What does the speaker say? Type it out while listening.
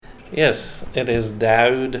Yes, it is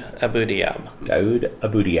Daoud Abu Diab. Daoud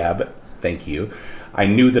Abu Diab, thank you. I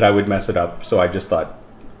knew that I would mess it up, so I just thought,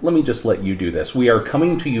 let me just let you do this. We are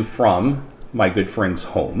coming to you from my good friend's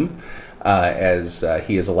home, as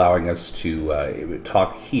he is allowing us to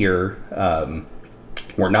talk here.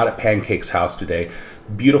 We're not at Pancake's house today.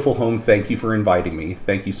 Beautiful home. Thank you for inviting me.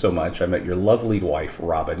 Thank you so much. I met your lovely wife,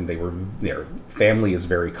 Robin. Their family is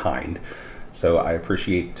very kind, so I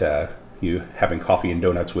appreciate you having coffee and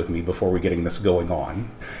donuts with me before we getting this going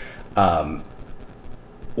on.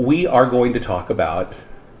 We are going to talk about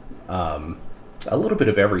a little bit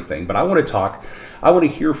of everything, but I want to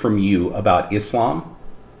hear from you about Islam.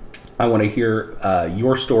 I want to hear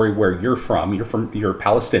your story, where you're from. You're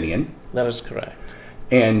Palestinian. That is correct.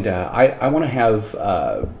 And I want to have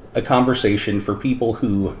a conversation for people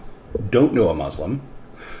who don't know a Muslim,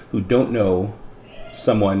 who don't know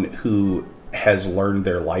someone who has learned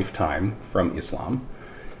their lifetime from Islam,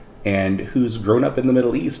 and who's grown up in the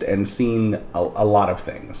Middle East and seen a lot of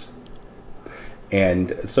things.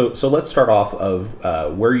 And so let's start off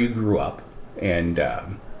of where you grew up and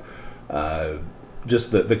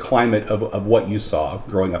just the climate of what you saw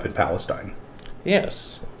growing up in Palestine.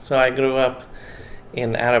 Yes. So I grew up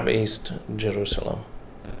in Arab East Jerusalem,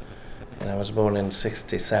 and I was born in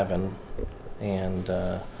 '67, and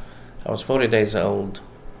I was 40 days old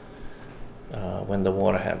when the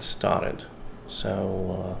war had started.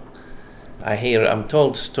 So I'm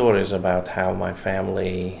told stories about how my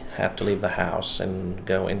family had to leave the house and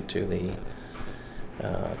go into the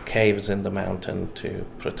caves in the mountain to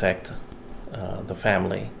protect the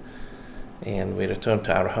family, and we returned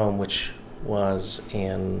to our home, which was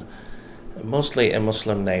in mostly a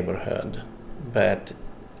Muslim neighborhood, but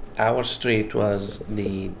our street was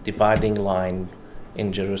the dividing line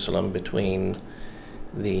in Jerusalem between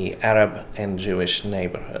the Arab and Jewish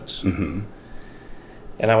neighborhoods. Mm-hmm.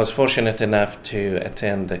 And I was fortunate enough to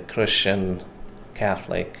attend a Christian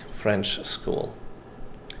Catholic French school.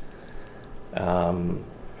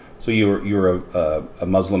 So you were a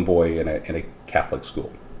Muslim boy in a Catholic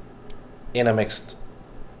school. In a mixed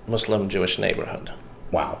Muslim-Jewish neighborhood.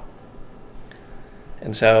 Wow.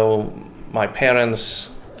 And so my parents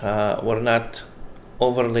were not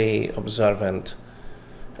overly observant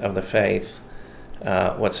of the faith.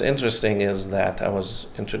 What's interesting is that I was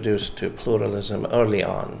introduced to pluralism early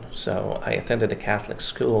on. So I attended a Catholic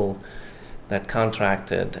school that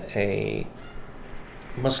contracted a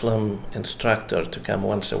Muslim instructor to come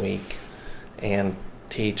once a week and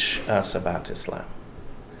teach us about Islam.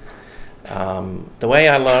 The way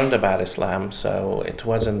I learned about Islam, so it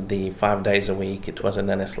wasn't the 5 days a week, it wasn't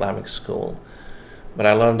an Islamic school, but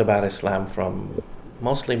I learned about Islam from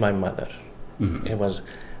mostly my mother. Mm-hmm. It was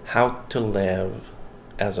how to live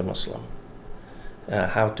as a Muslim,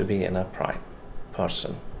 how to be an upright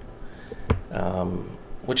person,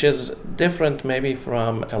 which is different maybe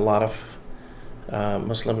from a lot of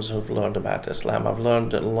Muslims who've learned about Islam. I've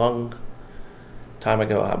learned a long time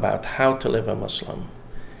ago about how to live a Muslim.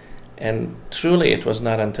 And truly, it was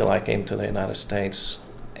not until I came to the United States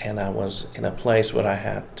and I was in a place where I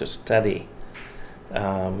had to study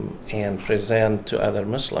and present to other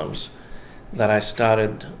Muslims that I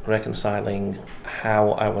started reconciling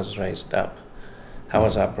how I was raised up, how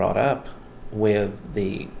was I brought up with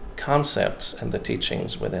the concepts and the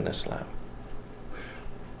teachings within Islam.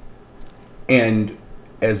 And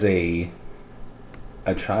as a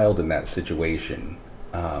child in that situation,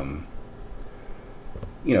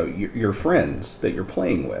 your friends that you're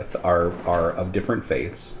playing with are of different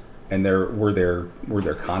faiths, and were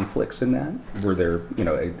there conflicts in that? Were there,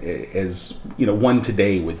 as one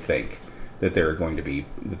today would think that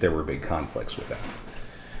there were big conflicts with that?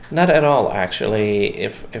 Not at all, actually.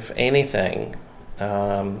 If anything,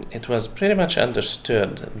 it was pretty much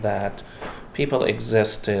understood that people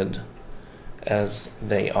existed as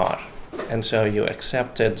they are, and so you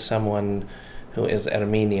accepted someone who is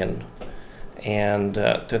Armenian. And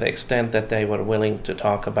to the extent that they were willing to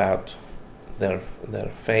talk about their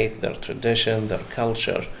faith, their tradition, their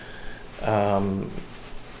culture,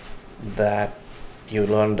 that you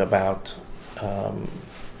learned about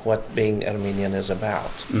what being Armenian is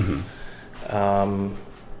about. Mm-hmm.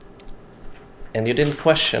 And you didn't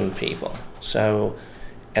question people. So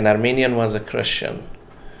an Armenian was a Christian,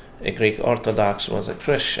 a Greek Orthodox was a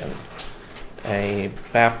Christian, a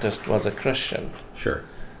Baptist was a Christian. Sure.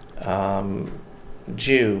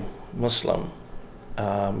 Jew, Muslim,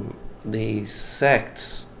 the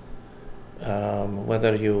sects,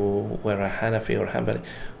 whether you were a Hanafi or Hanbali,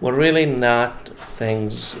 were really not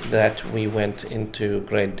things that we went into a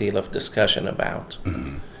great deal of discussion about.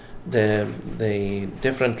 Mm-hmm. The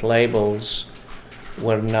different labels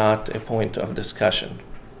were not a point of discussion.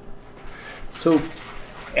 So,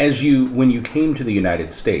 when you came to the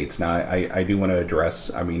United States, now I do want to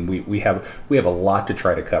address. I mean, we have a lot to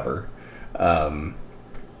try to cover,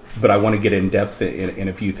 but I want to get in depth in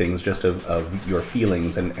a few things just of your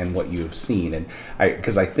feelings and what you have seen, and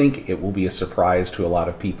because I think it will be a surprise to a lot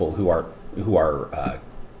of people who are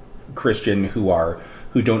Christian,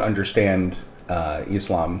 who don't understand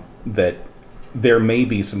Islam, that there may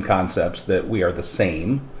be some concepts that we are the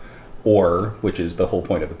same, or which is the whole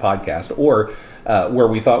point of the podcast, or where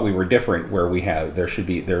we thought we were different, where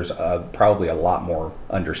there's probably a lot more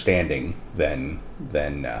understanding than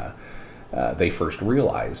they first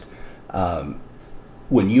realized.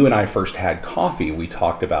 When you and I first had coffee, we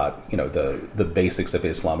talked about the basics of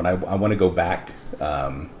Islam, and I want to go back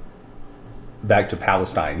to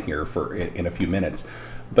Palestine here in a few minutes,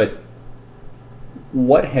 but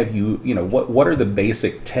what have what are the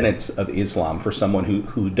basic tenets of Islam for someone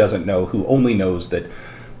who doesn't know, who only knows that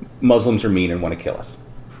Muslims are mean and want to kill us?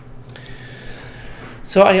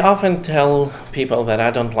 So I often tell people that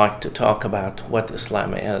I don't like to talk about what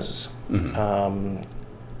Islam is. Mm-hmm.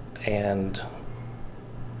 And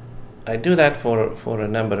I do that for a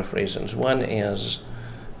number of reasons. One is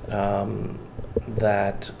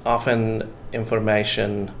that often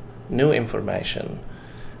new information,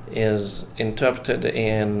 is interpreted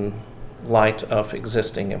in light of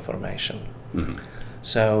existing information. Mm-hmm.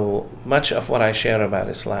 So much of what I share about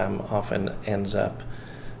Islam often ends up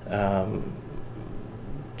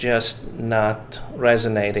just not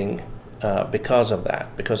resonating because of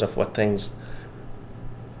that, because of what things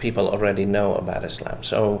people already know about Islam.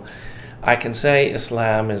 So I can say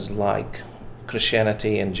Islam is like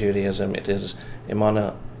Christianity and Judaism. It is a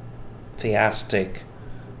monotheistic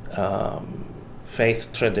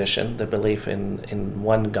faith tradition, the belief in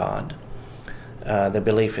one God, the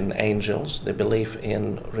belief in angels, the belief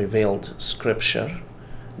in revealed scripture,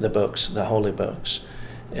 the books, the holy books,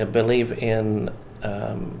 a belief in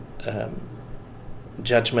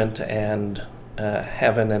judgment and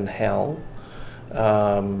heaven and hell,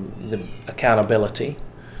 the accountability,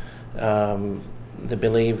 the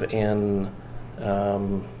belief in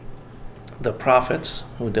the prophets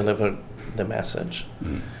who delivered the message.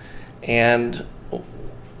 Mm. And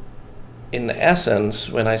in essence,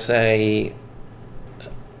 when I say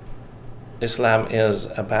Islam is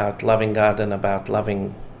about loving God and about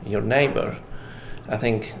loving your neighbor, I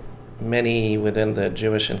think many within the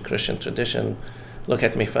Jewish and Christian tradition look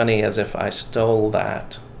at me funny as if I stole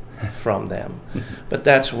that from them. But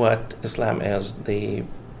that's what Islam is.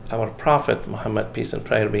 Our Prophet Muhammad, peace and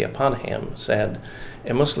prayer be upon him, said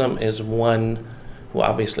a Muslim is one who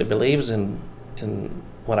obviously believes in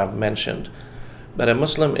what I've mentioned, but a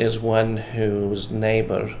Muslim is one whose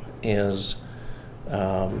neighbor is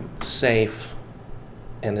safe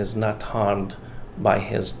and is not harmed by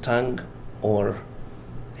his tongue or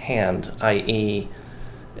hand, i.e.,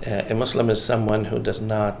 a Muslim is someone who does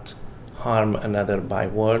not harm another by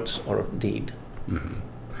words or deed. Mm-hmm.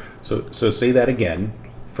 So say that again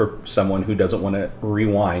for someone who doesn't want to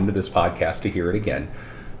rewind this podcast to hear it again.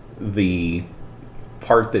 The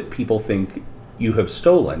part that people think you have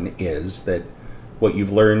stolen is that what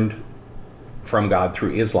you've learned from God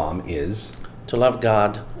through Islam is to love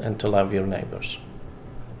God and to love your neighbors.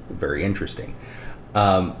 Very interesting.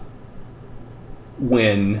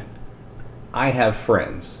 When I have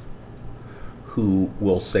friends who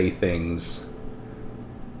will say things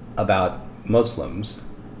about Muslims,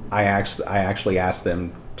 I actually ask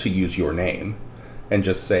them to use your name and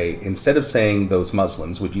just say, instead of saying those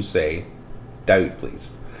Muslims, would you say Daoud,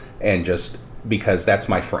 please? And just because that's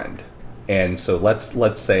my friend. And so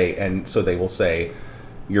let's say, and so they will say,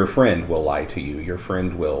 your friend will lie to you, your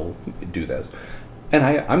friend will do this. And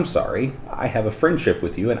I'm sorry, I have a friendship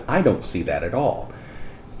with you and I don't see that at all.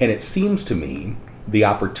 And it seems to me the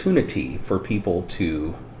opportunity for people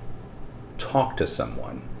to talk to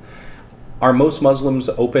someone. Are most Muslims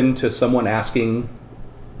open to someone asking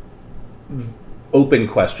open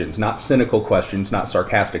questions, not cynical questions, not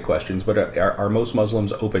sarcastic questions, but are most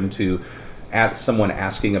Muslims open to someone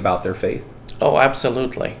asking about their faith? Oh,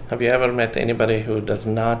 absolutely. Have you ever met anybody who does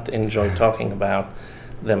not enjoy talking about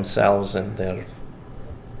themselves and their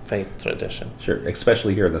faith tradition? Sure,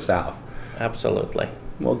 especially here in the South. Absolutely.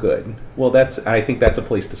 Well, good. Well, I think that's a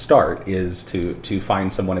place to start, is to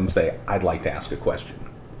find someone and say, I'd like to ask a question.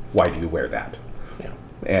 Why do you wear that? Yeah.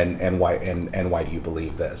 And why do you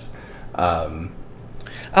believe this?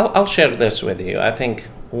 I'll share this with you. I think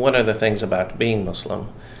one of the things about being Muslim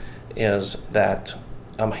is that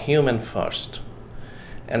I'm human first.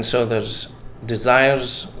 And so there's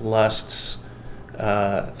desires, lusts,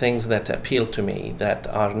 things that appeal to me that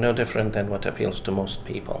are no different than what appeals to most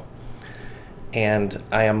people. And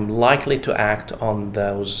I am likely to act on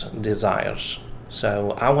those desires.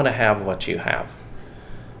 So I want to have what you have.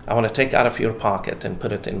 I want to take out of your pocket and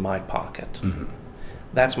put it in my pocket. Mm-hmm.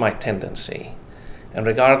 That's my tendency. And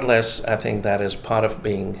regardless, I think that is part of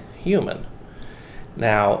being human.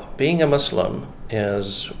 Now, being a Muslim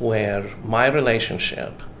is where my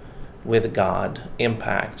relationship with God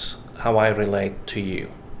impacts how I relate to you.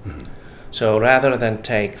 Mm-hmm. So rather than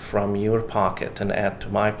take from your pocket and add to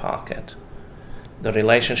my pocket, the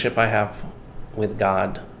relationship I have with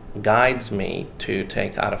God guides me to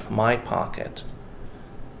take out of my pocket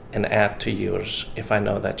and add to yours if I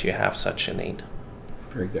know that you have such a need.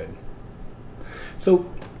 Very good. So,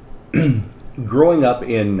 growing up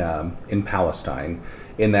in Palestine,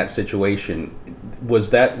 in that situation,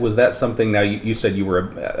 was that something? Now, you said you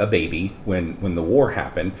were a baby when the war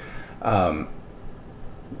happened.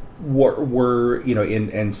 Were you know?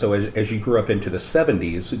 And so as you grew up into the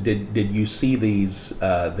 70s, did you see these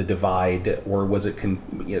the divide, or was it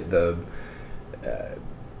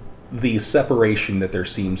the separation that there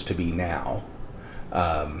seems to be now?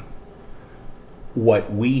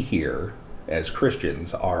 What we hear as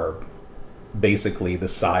Christians are basically the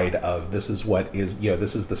side of this is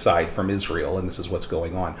the side from Israel, and this is what's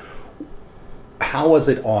going on. How was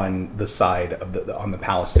it on the side of on the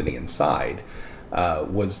Palestinian side?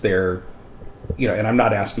 Was there, and I'm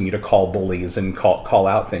not asking you to call bullies and call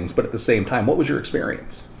out things, but at the same time, what was your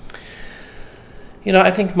experience?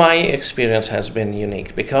 I think my experience has been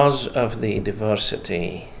unique because of the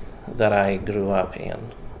diversity that I grew up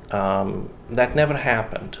in. That never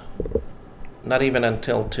happened, not even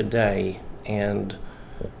until today, and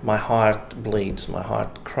my heart bleeds, my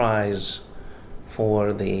heart cries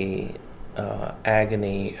for the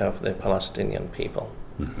agony of the Palestinian people.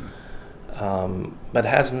 Mm-hmm. But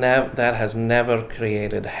that has never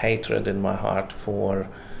created hatred in my heart for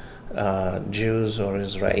Jews or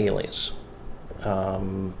Israelis.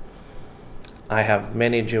 I have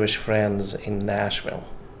many Jewish friends in Nashville,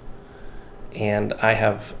 and I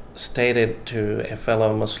have stated to a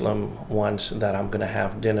fellow Muslim once that I'm going to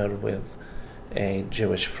have dinner with a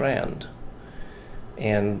Jewish friend.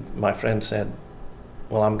 And my friend said,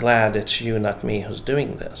 "Well, I'm glad it's you, not me, who's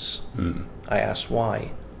doing this." Mm. I asked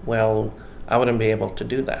why. "Well, I wouldn't be able to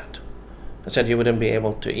do that." I said, "You wouldn't be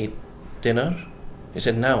able to eat dinner?" He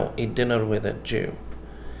said, "No, eat dinner with a Jew."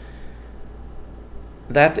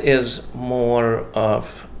 That is more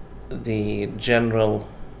of the general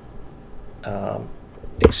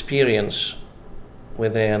experience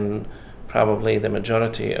within probably the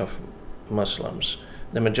majority of Muslims,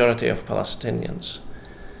 the majority of Palestinians.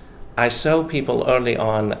 I saw people early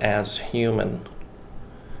on as human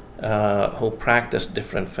who practiced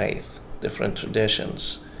different faith, different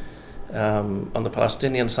traditions. On the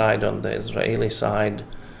Palestinian side, on the Israeli side,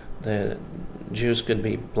 the Jews could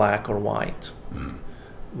be black or white. Mm.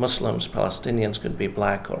 Muslims, Palestinians could be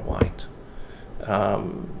black or white.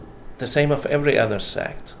 The same of every other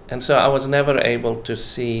sect. And so I was never able to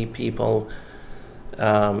see people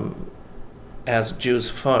as Jews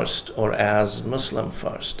first or as Muslim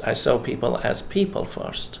first. I saw people as people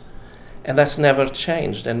first. And that's never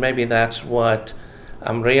changed. And maybe that's what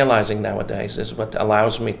I'm realizing nowadays is what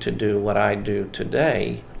allows me to do what I do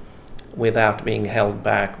today without being held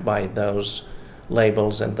back by those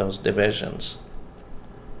labels and those divisions.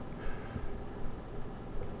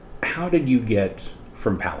 How did you get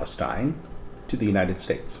from Palestine to the United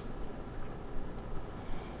States?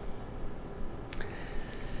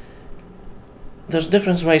 There's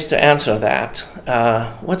different ways to answer that.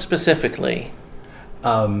 What specifically?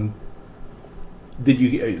 What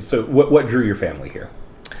drew your family here?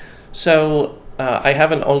 So I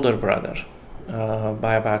have an older brother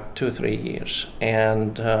by about 2-3 years,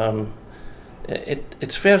 and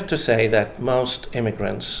it's fair to say that most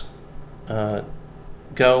immigrants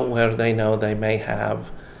go where they know they may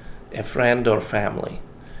have a friend or family.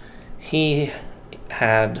 He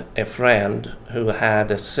had a friend who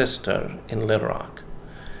had a sister in Little Rock,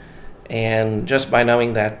 and just by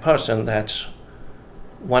knowing that person, that's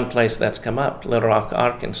one place that's come up, Little Rock,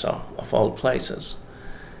 Arkansas, of all places.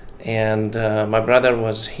 And my brother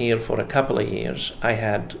was here for a couple of years. I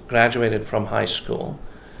had graduated from high school.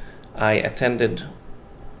 I attended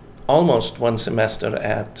almost one semester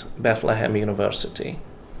at Bethlehem University.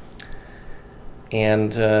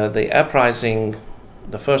 And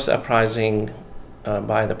the first uprising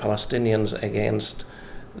by the Palestinians against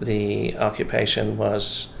the occupation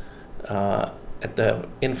was at the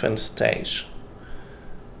infant stage.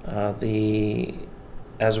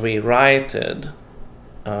 As we rioted,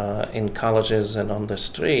 in colleges and on the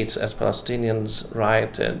streets as Palestinians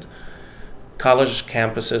rioted. College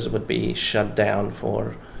campuses would be shut down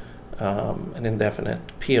for an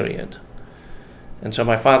indefinite period. And so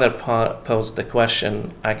my father posed the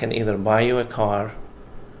question, I can either buy you a car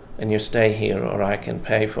and you stay here, or I can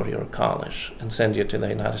pay for your college and send you to the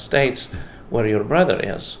United States where your brother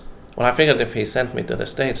is. Well, I figured if he sent me to the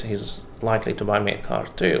States, he's likely to buy me a car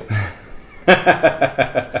too.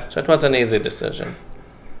 So it was an easy decision.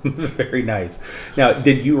 Very nice. Now,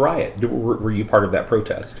 did you riot? Were you part of that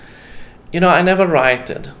protest? I never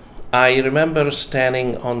rioted. I remember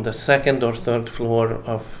standing on the second or third floor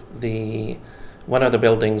of one of the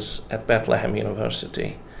buildings at Bethlehem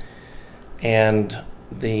University, and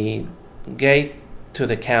the gate to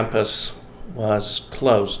the campus was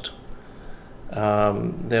closed.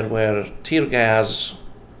 There were tear gas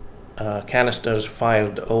canisters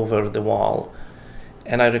fired over the wall,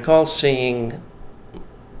 and I recall seeing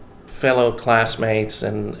fellow classmates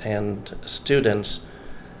and students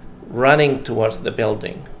running towards the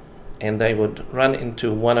building, and they would run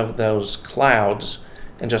into one of those clouds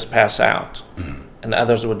and just pass out. Mm-hmm. And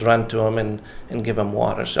others would run to them and give them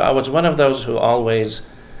water. So I was one of those who always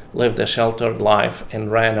lived a sheltered life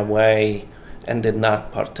and ran away and did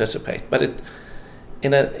not participate. But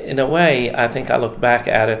in a way, I think I look back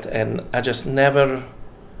at it and I just never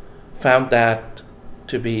found that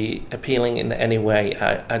to be appealing in any way.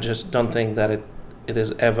 I just don't think that it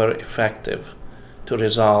is ever effective to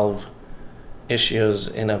resolve issues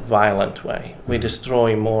in a violent way. We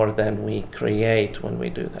destroy more than we create when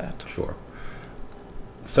we do that. Sure.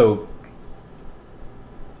 So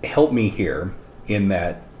help me here in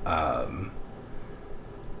that I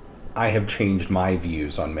have changed my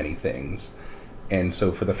views on many things. And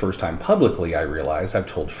so for the first time publicly, I realize I've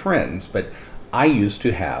told friends, but I used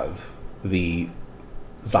to have the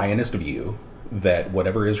Zionist view that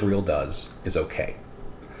whatever Israel does is okay.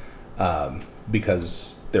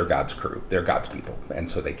 Because they're God's crew, they're God's people, and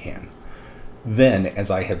so they can. Then,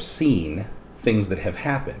 as I have seen things that have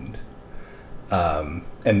happened,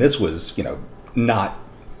 and this was, not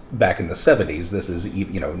back in the 70s, this is,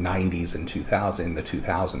 90s and 2000, the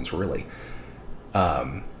 2000s really,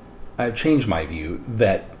 I've changed my view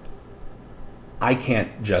that I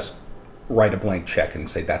can't just write a blank check and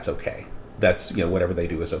say that's okay. That's, whatever they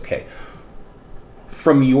do is okay.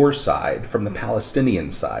 From your side, from the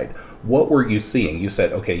Palestinian side, what were you seeing? You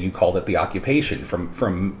said, okay, you called it the occupation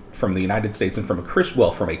from the United States and from a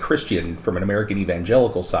Christian, from an American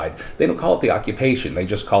evangelical side. They don't call it the occupation. They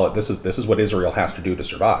just call it this is what Israel has to do to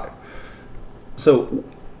survive. So,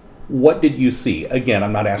 what did you see? Again,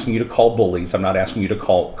 I'm not asking you to call bullies. I'm not asking you to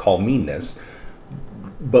call meanness.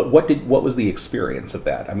 But what was the experience of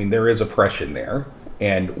that? I mean, there is oppression there,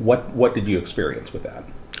 and what did you experience with that?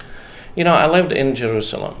 I lived in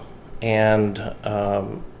Jerusalem, and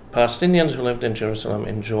Palestinians who lived in Jerusalem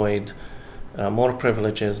enjoyed more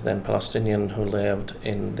privileges than Palestinians who lived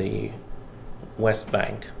in the West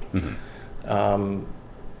Bank. Mm-hmm.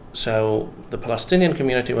 So the Palestinian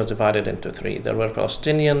community was divided into three. There were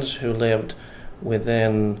Palestinians who lived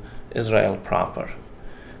within Israel proper.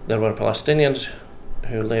 There were Palestinians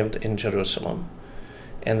who lived in Jerusalem,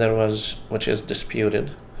 and there was, which is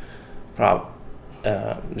disputed,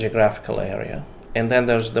 geographical area. And then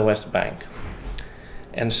there's the West Bank.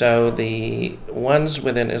 And so the ones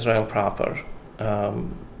within Israel proper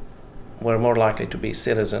were more likely to be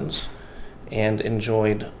citizens and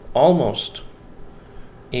enjoyed almost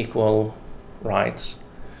equal rights.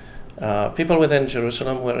 People within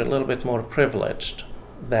Jerusalem were a little bit more privileged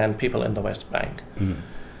than people in the West Bank. Mm-hmm.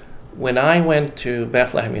 When I went to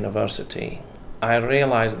Bethlehem University, I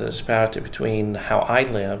realized the disparity between how I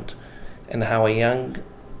lived and how a young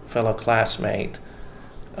fellow classmate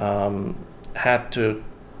had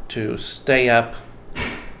to stay up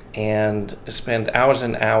and spend hours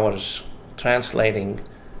and hours translating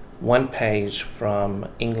one page from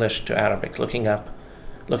English to Arabic, looking up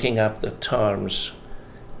the terms,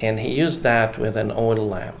 and he used that with an oil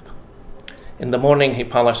lamp. In the morning he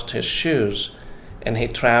polished his shoes and he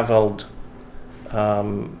traveled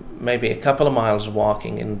maybe a couple of miles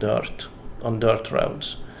walking on dirt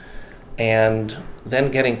roads, and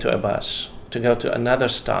then getting to a bus to go to another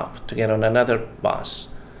stop to get on another bus,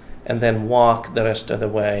 and then walk the rest of the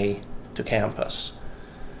way to campus.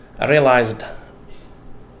 I realized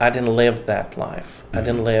I didn't live that life. Mm-hmm. I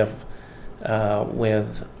didn't live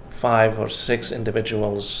with 5 or 6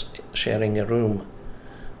 individuals sharing a room.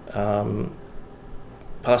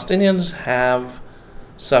 Palestinians have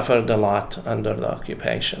suffered a lot under the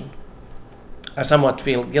occupation. I somewhat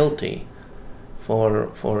feel guilty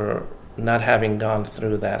for not having gone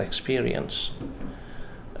through that experience.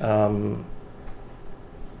 Um,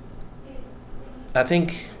 I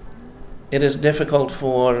think it is difficult,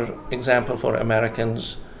 for example, for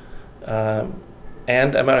Americans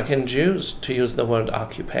and American Jews to use the word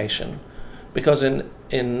occupation, because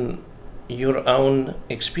in your own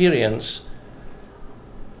experience,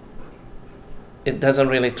 it doesn't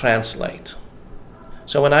really translate.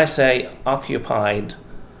 So when I say occupied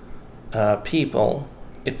people,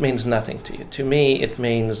 it means nothing to you. To me, it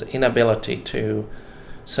means inability to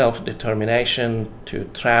self-determination, to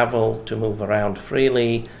travel, to move around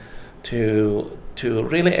freely, to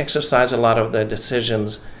really exercise a lot of the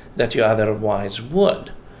decisions that you otherwise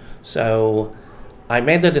would. So I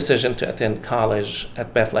made the decision to attend college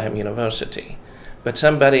at Bethlehem University, but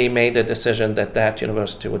somebody made a decision that that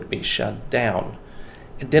university would be shut down.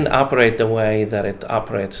 It didn't operate the way that it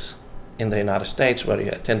operates in the United States, where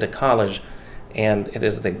you attend a college and it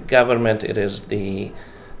is the government, it is the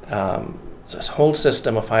this whole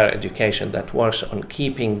system of higher education that works on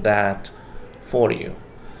keeping that for you,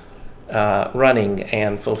 running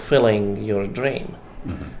and fulfilling your dream.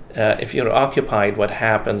 Mm-hmm. If you're occupied, what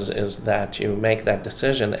happens is that you make that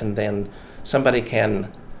decision, and then somebody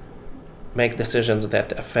can make decisions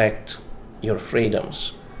that affect your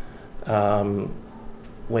freedoms.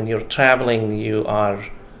 When you're traveling, you are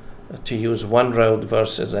to use one road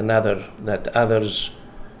versus another, that others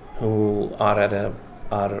who are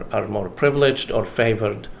are more privileged or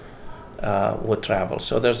favored would travel.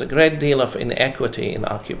 So there's a great deal of inequity in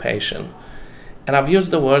occupation. And I've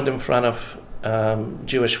used the word in front of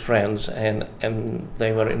Jewish friends, and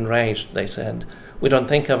they were enraged. They said, we don't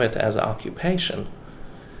think of it as occupation,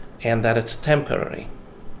 and that it's temporary.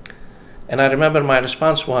 And I remember my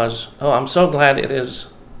response was, oh, I'm so glad it is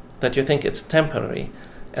that you think it's temporary,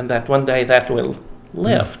 and that one day that will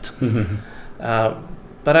lift.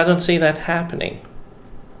 But I don't see that happening.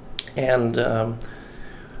 And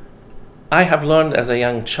I have learned as a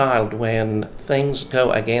young child, when things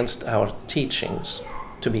go against our teachings,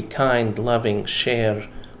 to be kind, loving, share,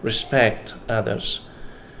 respect others.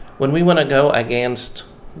 When we want to go against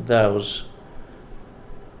those,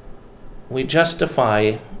 we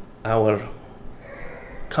justify our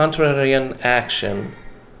contrarian action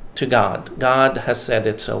to God. God has said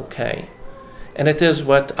it's okay. And it is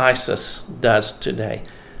what ISIS does today.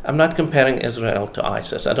 I'm not comparing Israel to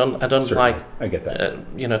ISIS. I don't Certainly. like I get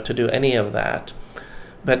that. to do any of that.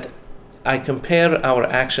 But I compare our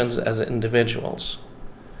actions as individuals.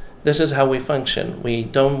 This is how we function. We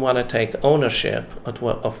don't want to take ownership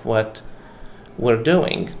of what we're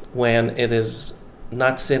doing when it is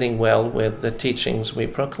not sitting well with the teachings we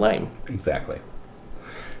proclaim. Exactly.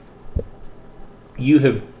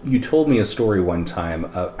 You told me a story one time.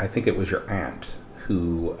 I think it was your aunt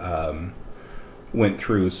who went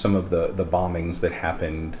through some of the bombings that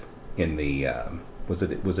happened in the was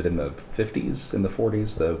it in the 50s, in the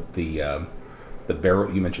 40s, the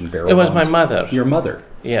barrel, you mentioned barrel It was bombs. my mother. Your mother.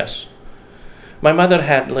 Yes. My mother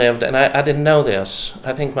had lived, and I didn't know this.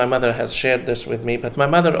 I think my mother has shared this with me, but my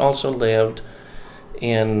mother also lived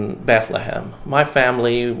in Bethlehem. My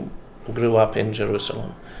family grew up in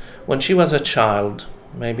Jerusalem. When she was a child,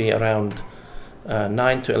 maybe around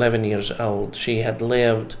 9 to 11 years old, she had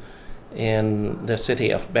lived in the city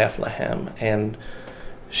of Bethlehem, and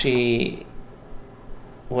she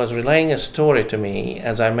was relaying a story to me,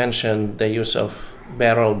 as I mentioned the use of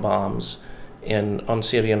barrel bombs on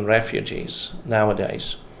Syrian refugees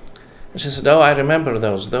nowadays. And she said, oh, I remember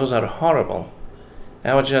those are horrible.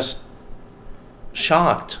 I was just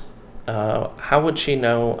shocked. How would she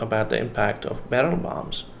know about the impact of barrel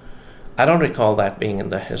bombs? I don't recall that being in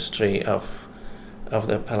the history of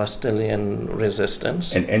the Palestinian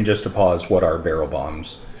resistance. And just to pause, what are barrel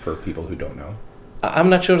bombs for people who don't know?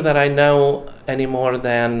 I'm not sure that I know any more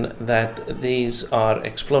than that these are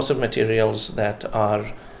explosive materials that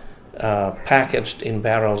are packaged in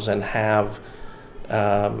barrels and have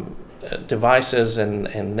devices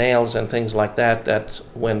and nails and things like that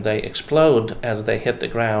when they explode, as they hit the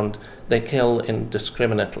ground, they kill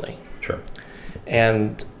indiscriminately. Sure.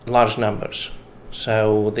 And large numbers.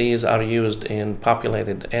 So these are used in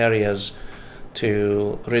populated areas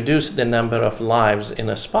to reduce the number of lives in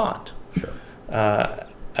a spot. Sure.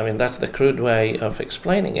 That's the crude way of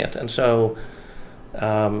explaining it. And so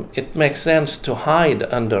it makes sense to hide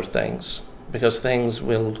under things, because things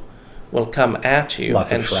will come at you.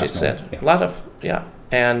 Lots and of shrapnel. She said, yeah.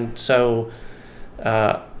 And so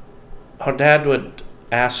her dad would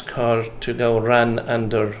ask her to go run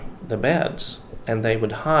under the beds, and they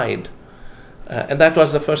would hide. And that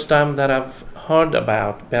was the first time that I've heard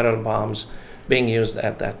about barrel bombs being used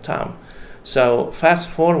at that time. So fast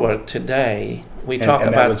forward today, we talk and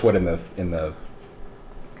about... that was what, in the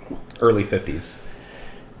Early 50s.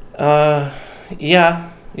 Yeah,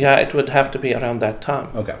 it would have to be around that time.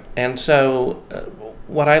 Okay. And so,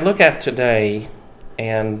 what I look at today,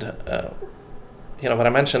 and what I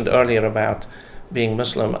mentioned earlier about being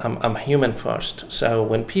Muslim, I'm human first. So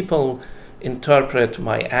when people interpret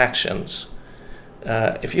my actions,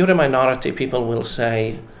 if you're a minority, people will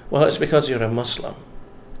say, well, it's because you're a Muslim.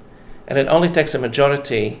 And it only takes a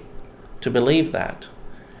majority to believe that.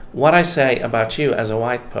 What I say about you as a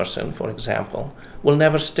white person, for example, will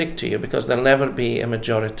never stick to you because there'll never be a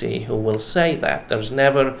majority who will say that. There's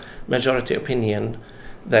never majority opinion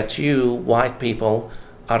that you, white people,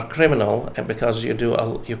 are criminal and because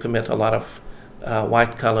you commit a lot of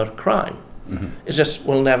white-collar crime. Mm-hmm. It just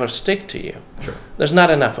will never stick to you. Sure. There's not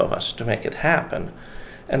enough of us to make it happen.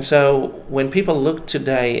 And so when people look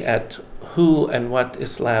today at who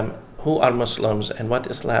are Muslims and what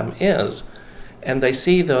Islam is, and they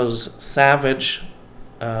see those savage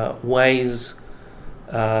ways,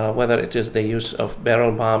 whether it is the use of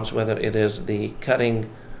barrel bombs, whether it is the cutting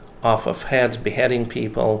off of heads, beheading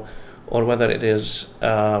people, or whether it is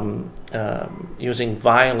using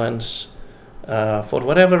violence for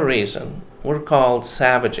whatever reason, we're called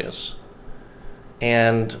savages.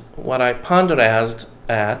 And what I ponder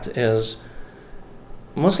at is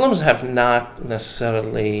Muslims have not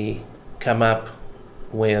necessarily come up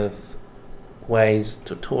with ways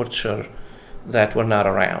to torture that were not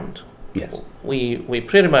around. Yes. We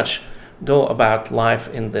pretty much go about life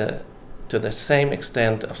to the same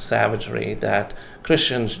extent of savagery that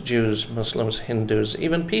Christians, Jews, Muslims, Hindus,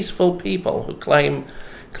 even peaceful people who claim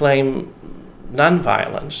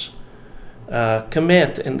nonviolence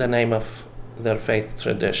commit in the name of their faith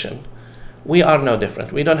tradition. We are no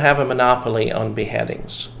different. We don't have a monopoly on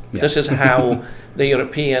beheadings. Yeah. This is how the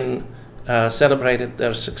European celebrated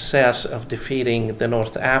their success of defeating the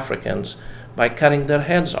North Africans by cutting their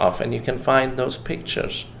heads off, and you can find those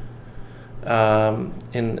pictures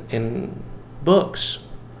in books.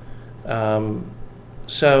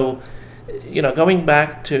 So, going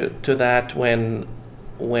back to that,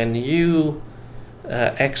 when you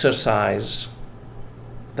exercise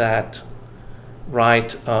that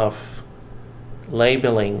right of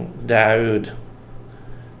labeling Dawood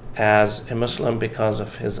as a Muslim because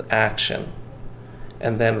of his action,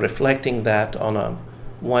 and then reflecting that on a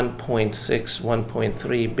 1.6,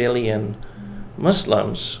 1.3 billion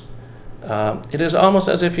Muslims, it is almost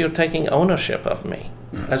as if you're taking ownership of me,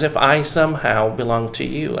 as if I somehow belong to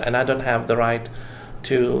you, and I don't have the right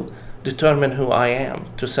to determine who I am,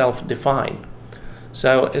 to self-define.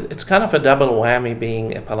 So it's kind of a double whammy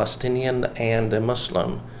being a Palestinian and a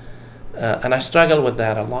Muslim. And I struggle with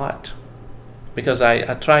that a lot because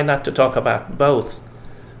I try not to talk about both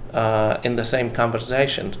in the same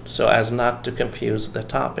conversation so as not to confuse the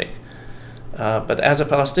topic. But as a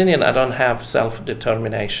Palestinian, I don't have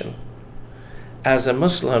self-determination. As a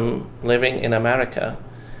Muslim living in America,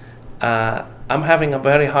 I'm having a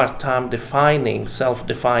very hard time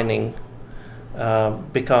self-defining,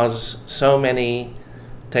 because so many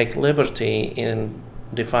take liberty in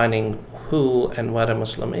defining who and what a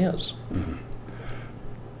Muslim is. Mm-hmm.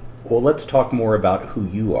 Well, let's talk more about who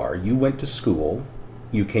you are. You went to school,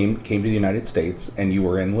 you came to the United States, and you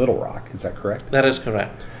were in Little Rock. Is that correct? That is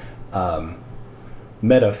correct.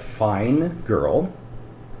 Met a fine girl,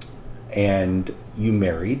 and you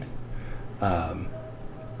married a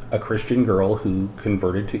Christian girl who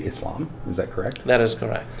converted to Islam. Is that correct? That is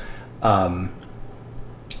correct. And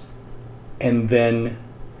then,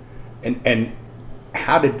 and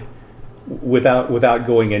how did, without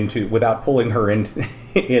pulling her in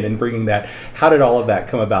and bringing that, how did all of that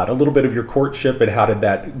come about? A little bit of your courtship, and how did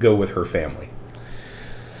that go with her family?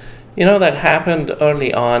 That happened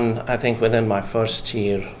early on, I think within my first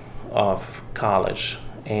year of college.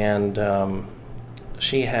 And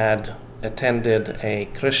she had attended a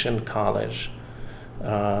Christian college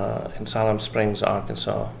in Salem Springs,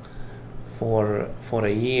 Arkansas, for a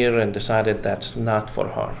year, and decided that's not for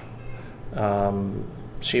her.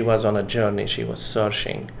 She was on a journey. She was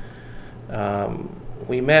searching.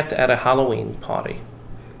 We met at a Halloween party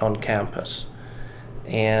on campus,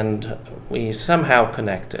 and we somehow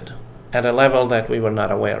connected at a level that we were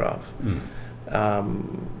not aware of.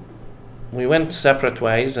 We went separate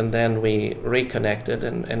ways, and then we reconnected,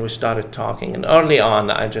 and we started talking. And early on,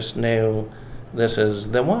 I just knew this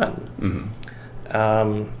is the one.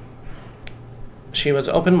 Mm-hmm. She was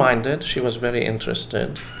open-minded. She was very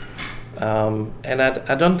interested. And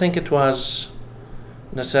I don't think it was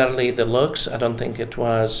necessarily the looks. I don't think it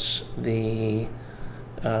was the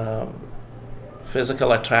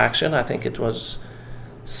physical attraction. I think it was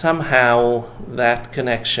somehow that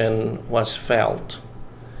connection was felt.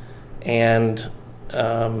 And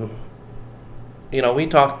we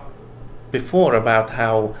talked before about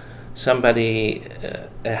how somebody,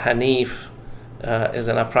 a Hanif, is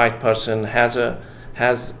an upright person,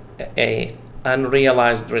 has a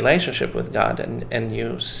unrealized relationship with God, and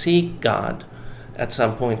you seek God at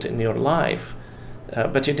some point in your life,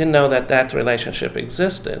 but you didn't know that relationship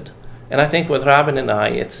existed. And I think with Robin and I,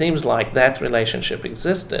 it seems like that relationship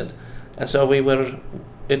existed, and so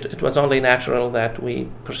it was only natural that we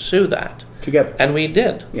pursue that together. And we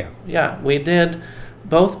did. Yeah, we did,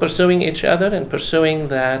 both pursuing each other and pursuing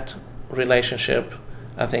that relationship,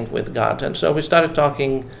 I think, with God. And so we started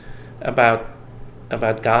talking about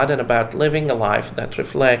God and about living a life that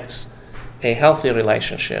reflects a healthy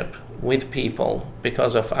relationship with people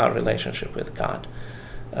because of our relationship with God.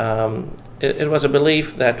 It was a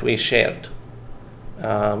belief that we shared.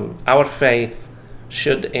 Our faith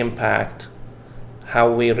should impact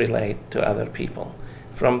how we relate to other people.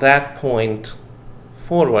 From that point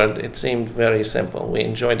forward, it seemed very simple. We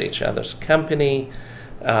enjoyed each other's company.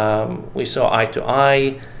 We saw eye to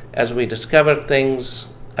eye. As we discovered things,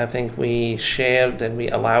 I think we shared and we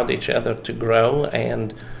allowed each other to grow.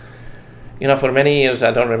 And, for many years,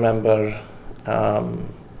 I don't remember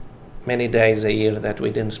many days a year that we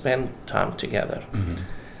didn't spend time together. Mm-hmm.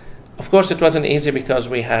 Of course, it wasn't easy because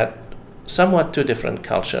we had somewhat two different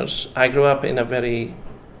cultures. I grew up in a very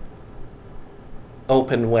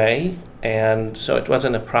open way, and so it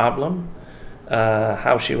wasn't a problem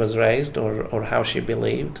how she was raised or how she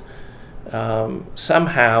believed.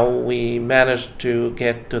 Somehow we managed to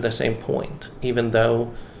get to the same point, even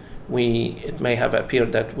though it may have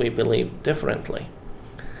appeared that we believed differently.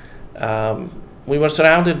 We were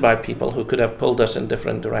surrounded by people who could have pulled us in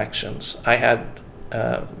different directions. I had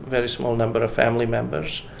a very small number of family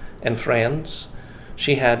members and friends.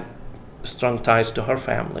 She had strong ties to her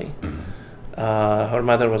family. Mm-hmm. Her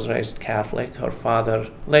mother was raised Catholic. Her father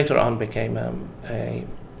later on became a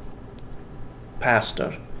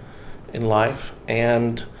pastor in life,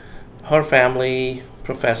 and her family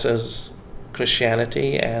professes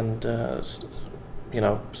Christianity and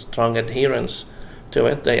strong adherence to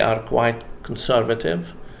it. They are quite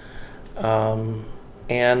conservative,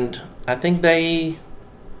 and I think they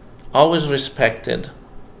always respected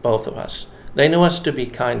both of us. They knew us to be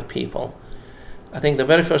kind people. I think the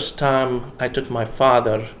very first time I took my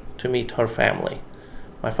father to meet her family,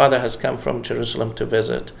 my father has come from Jerusalem to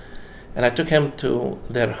visit, and I took him to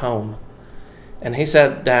their home, and he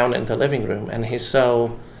sat down in the living room and he saw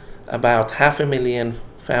about 500,000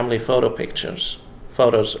 family photos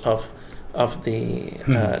of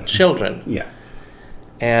the children. Yeah.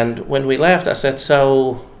 And when we left, I said,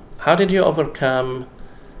 "So how did you overcome,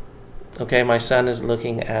 okay, my son is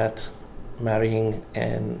looking at marrying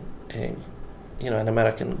an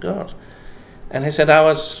American girl?" And he said,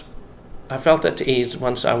 I felt at ease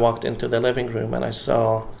once I walked into the living room and I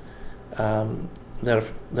saw their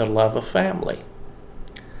love of family.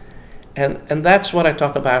 And that's what I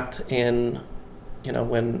talk about in,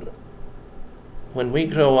 when we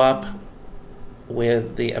grow up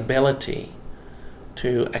with the ability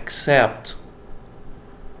to accept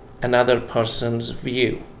another person's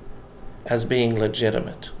view as being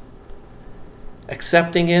legitimate,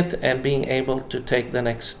 accepting it and being able to take the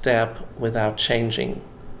next step without changing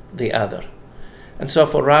the other. And so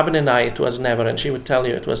for Robin and I, it was never, and she would tell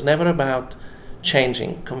you, it was never about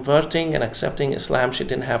changing, converting and accepting Islam. She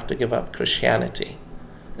didn't have to give up Christianity.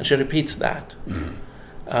 And she repeats that.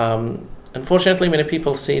 Mm-hmm. Unfortunately, many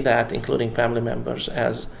people see that, including family members,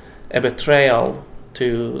 as a betrayal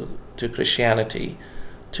to Christianity,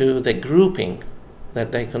 to the grouping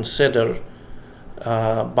that they consider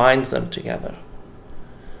binds them together.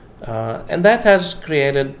 And that has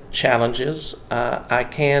created challenges. I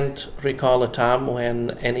can't recall a time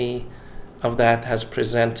when any of that has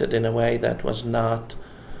presented in a way that was not,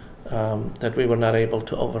 that we were not able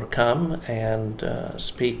to overcome and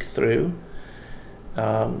speak through.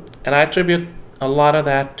 And I attribute a lot of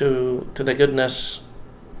that to the goodness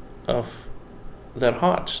of their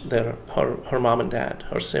hearts, her mom and dad,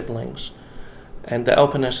 her siblings, and the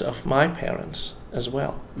openness of my parents as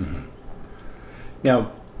well. Mm-hmm.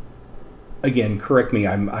 Now, again, correct me.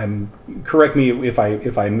 Correct me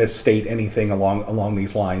if I misstate anything along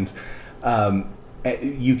these lines. You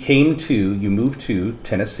moved to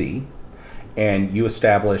Tennessee, and you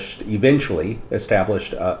eventually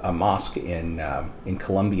established a mosque in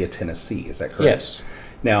Columbia, Tennessee. Is that correct? Yes.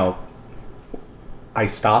 Now, I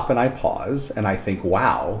stop and I pause and I think,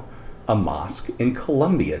 wow, a mosque in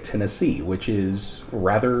Columbia, Tennessee, which is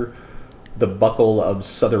rather the buckle of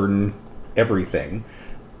Southern everything.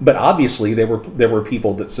 but obviously there were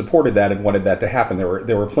people that supported that and wanted that to happen.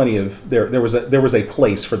 There were plenty of there was a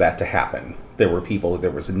place for that to happen. There were people.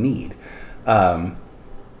 There was a need.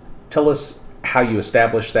 Tell us how you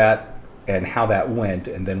established that and how that went,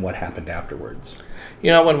 and then what happened afterwards.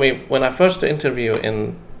 You know, when I first interviewed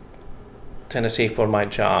in Tennessee for my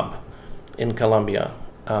job in Columbia,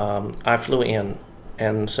 I flew in,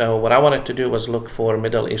 and so what I wanted to do was look for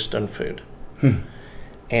Middle Eastern food.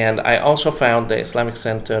 And I also found the Islamic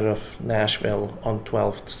Center of Nashville on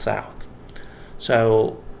 12th South.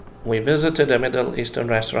 So we visited a Middle Eastern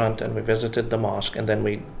restaurant and we visited the mosque, and then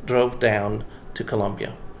we drove down to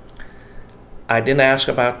Columbia. I didn't ask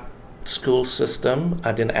about school system.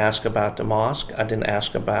 I didn't ask about the mosque. I didn't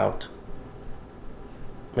ask about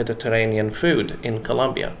Mediterranean food in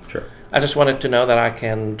Columbia. Sure. I just wanted to know that I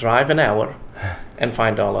can drive an hour and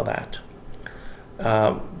find all of that.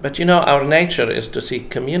 But you know, our nature is to seek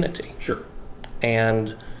community. Sure.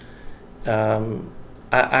 And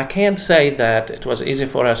I can't say that it was easy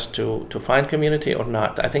for us to find community or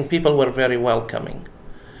not. I think people were very welcoming.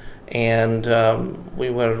 And we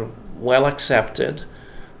were well accepted.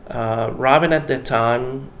 Robin at the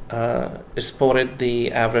time sported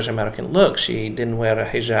the average American look. She didn't wear a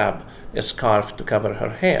hijab, a scarf to cover her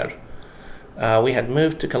hair. We had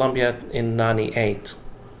moved to Columbia in '98,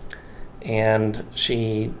 and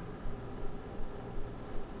she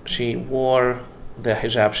wore the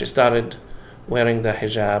hijab. She started wearing the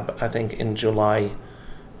hijab, I think, in July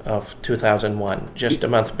of 2001, just a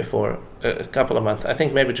month before, a couple of months, I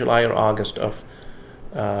think maybe July or August of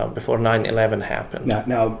before 9/11 happened.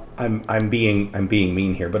 Now I'm being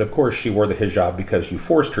mean here, but of course she wore the hijab because you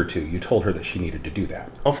forced her to. You told her that she needed to do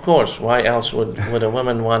that. Of course. Why else would a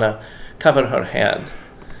woman want to cover her head?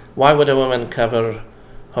 Why would a woman cover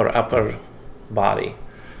her upper body?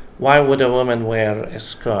 Why would a woman wear a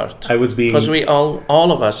skirt? Because we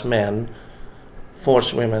all of us men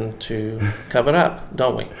force women to cover up,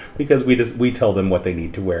 don't we? Because we tell them what they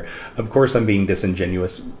need to wear. Of course, I'm being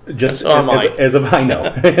disingenuous. Just as I know.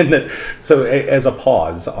 And so, as a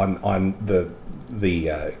pause on the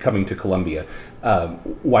coming to Columbia,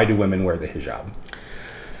 why do women wear the hijab?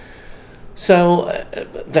 So,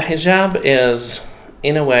 the hijab is,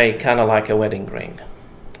 in a way, kind of like a wedding ring.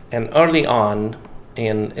 And early on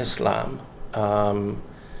in Islam,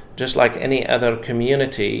 just like any other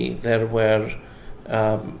community, there were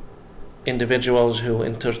individuals who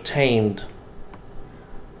entertained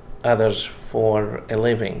others for a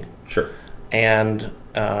living. Sure. And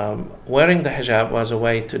wearing the hijab was a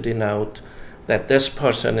way to denote that this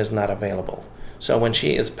person is not available. So when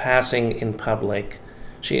she is passing in public,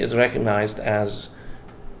 she is recognized as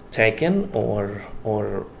taken or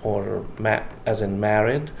as in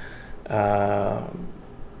married, that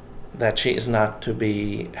she is not to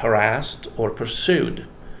be harassed or pursued.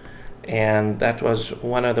 And that was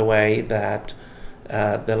one of the way that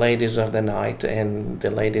the ladies of the night and the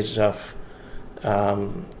ladies of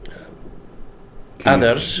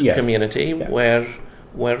others community were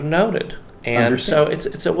noted. And Understand. so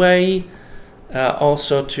it's a way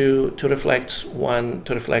also to reflect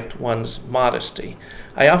one's modesty.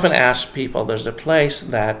 I often ask people, there's a place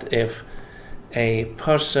that if a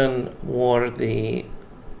person wore the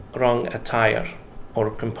wrong attire or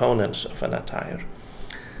components of an attire,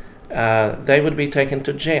 they would be taken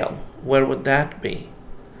to jail. Where would that be?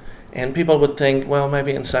 And people would think, well,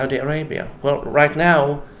 maybe in Saudi Arabia. Well, right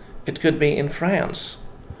now, it could be in France.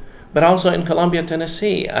 But also in Columbia,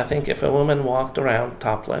 Tennessee, I think if a woman walked around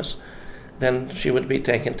topless, then she would be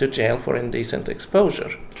taken to jail for indecent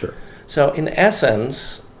exposure. Sure. So in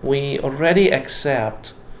essence, we already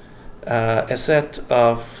accept a set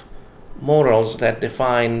of morals that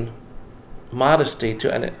define modesty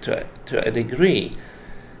to a degree.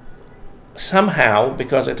 Somehow,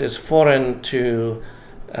 because it is foreign to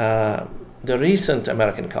the recent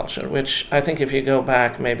American culture, which I think if you go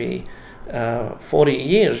back maybe 40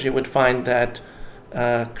 years, you would find that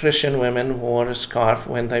Christian women wore a scarf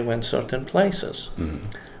when they went certain places. Mm-hmm.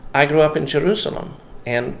 I grew up in Jerusalem,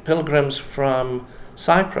 and pilgrims from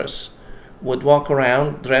Cyprus would walk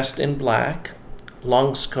around dressed in black,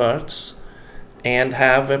 long skirts, and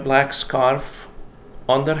have a black scarf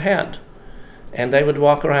on their head. And they would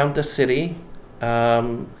walk around the city,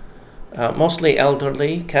 mostly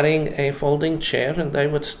elderly, carrying a folding chair, and they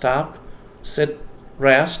would stop, sit,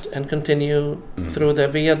 rest, and continue through the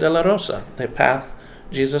Via Dolorosa, the path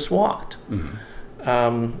Jesus walked.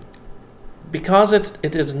 Mm-hmm. Because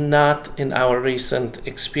it is not in our recent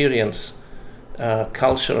experience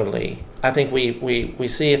culturally, I think we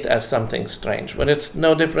see it as something strange, but it's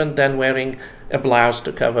no different than wearing a blouse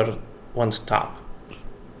to cover one's top.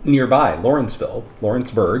 nearby,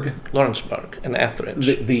 Lawrenceburg, and Etheridge.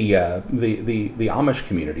 the Amish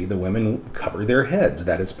community, the women cover their heads.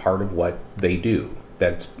 That is part of what they do.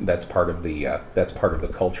 That's part of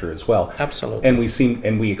the culture as well. Absolutely.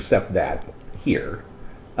 And we accept that here.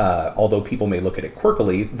 Although people may look at it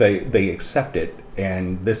quirkily, they accept it,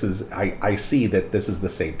 and I see that this is the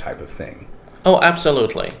same type of thing. Oh,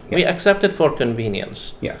 absolutely. Yeah. We accept it for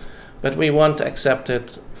convenience. Yes. But we want to accept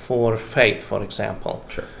it for faith, for example.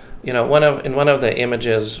 Sure. You know, in one of the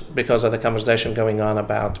images, because of the conversation going on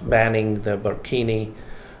about banning the burkini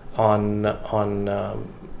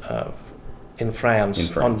in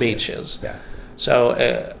France on beaches. Yeah.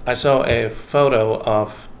 So I saw a photo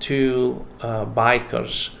of two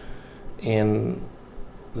bikers in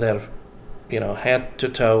their, head to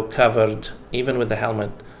toe covered, even with the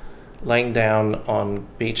helmet, laying down on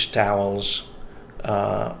beach towels,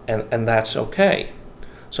 and that's okay.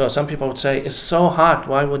 So some people would say, it's so hot,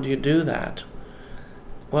 why would you do that?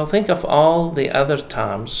 Well, think of all the other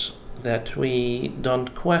times that we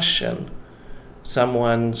don't question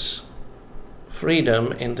someone's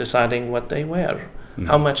freedom in deciding what they wear,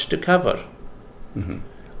 how much to cover,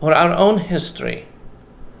 or our own history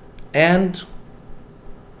and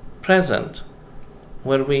present,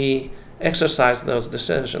 where we exercise those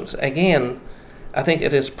decisions. Again, I think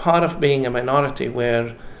it is part of being a minority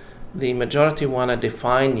where the majority want to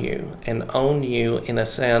define you and own you in a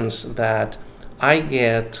sense that I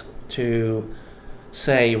get to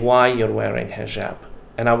say why you're wearing hijab,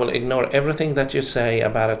 and I will ignore everything that you say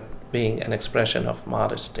about it being an expression of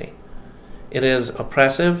modesty. It is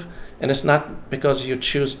oppressive, and it's not because you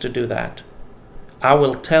choose to do that. I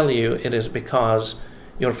will tell you it is because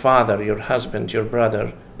your father, your husband, your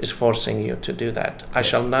brother is forcing you to do that. I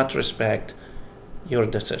shall not respect your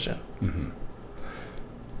decision. Mm-hmm.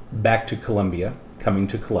 Back to Colombia, coming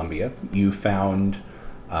to Colombia, you found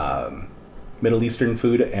Middle Eastern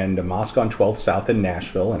food and a mosque on 12th South in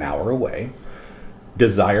Nashville, an hour away.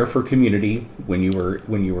 Desire for community when you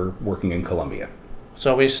were working in Colombia.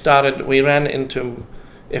 So we ran into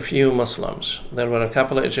a few Muslims. There were a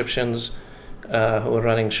couple of Egyptians who were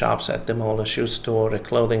running shops at the mall, a shoe store, a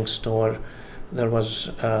clothing store. There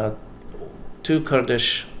was two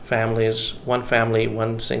Kurdish families, one family,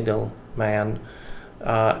 one single man.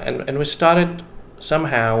 And we started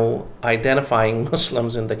somehow identifying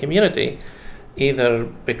Muslims in the community, either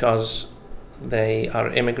because they are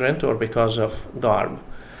immigrant or because of garb.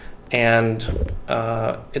 And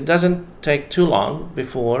it doesn't take too long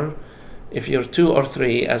before, if you're 2 or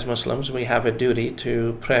 3 as Muslims, we have a duty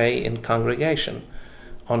to pray in congregation.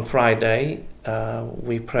 On Friday,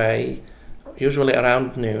 we pray usually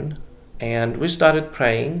around noon, and we started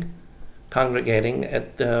praying, congregating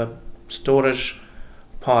at the storage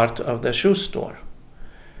part of the shoe store.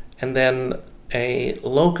 And then a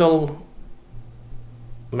local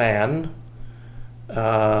man,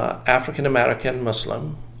 African American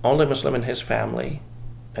Muslim, only Muslim in his family,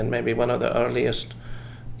 and maybe one of the earliest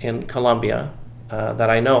in Colombia that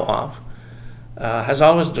I know of, has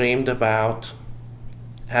always dreamed about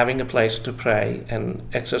having a place to pray and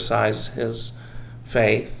exercise his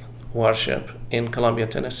faith, worship in Columbia,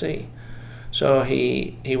 Tennessee. So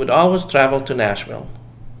he would always travel to Nashville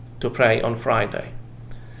to pray on Friday.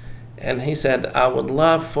 And he said, I would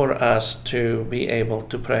love for us to be able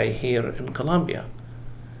to pray here in Colombia.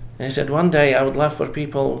 And he said, one day I would love for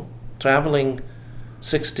people traveling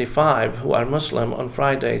 65 who are Muslim on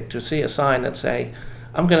Friday to see a sign that say,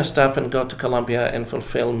 I'm going to stop and go to Colombia and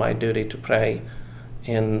fulfill my duty to pray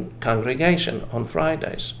in congregation on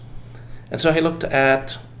Fridays. And so he looked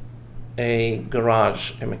at a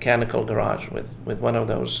garage, a mechanical garage with one of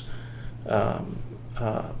those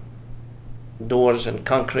doors and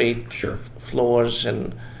concrete floors,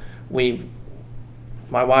 and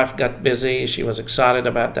my wife got busy. She was excited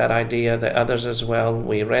about that idea, the others as well.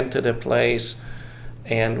 We rented a place,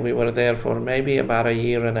 and we were there for maybe about a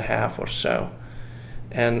year and a half or so.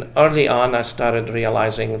 And early on, I started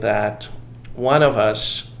realizing that none of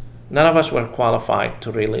us were qualified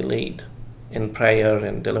to really lead in prayer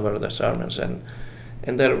and deliver the sermons. And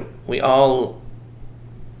there we all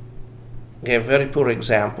gave very poor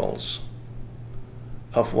examples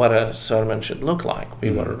of what a sermon should look like. We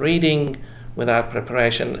were reading without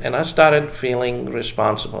preparation, and I started feeling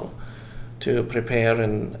responsible to prepare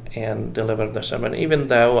and deliver the sermon, even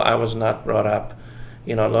though I was not brought up,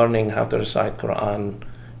 learning how to recite Quran,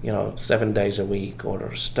 7 days a week,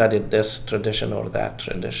 or studied this tradition or that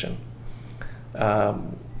tradition.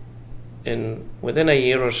 Within a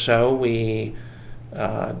year or so, we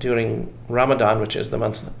during Ramadan, which is the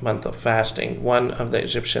month of fasting, one of the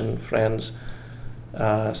Egyptian friends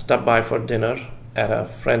stopped by for dinner at a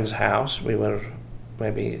friend's house. We were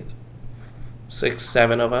maybe 6,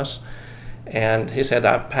 7 of us, and he said,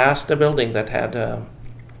 I passed a building that had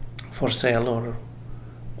for sale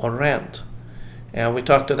or rent. And we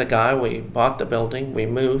talked to the guy, we bought the building, we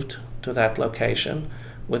moved to that location.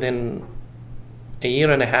 Within a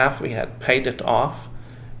year and a half, we had paid it off,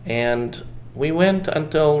 and we went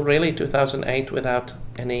until really 2008 without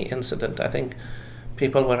any incident. I think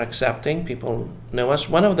people were accepting, people knew us.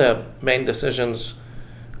 One of the main decisions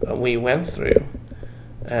we went through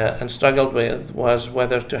and struggled with was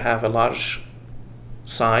whether to have a large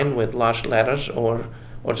sign with large letters or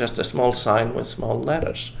just a small sign with small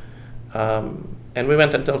letters. And we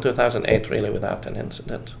went until 2008 really without an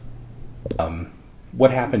incident.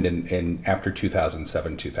 What happened in after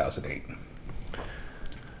 2007, 2008?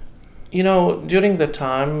 During the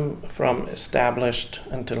time from established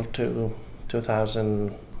until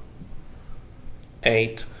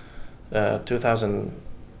 2008,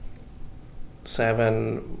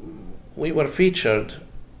 2007, we were featured,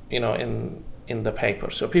 in the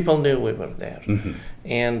paper, so people knew we were there. Mm-hmm.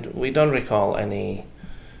 And we don't recall any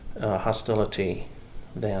hostility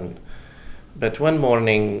then. But one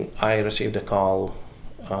morning I received a call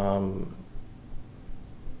a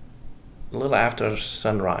little after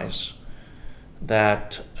sunrise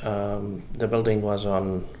that the building was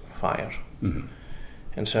on fire. Mm-hmm.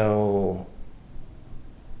 And so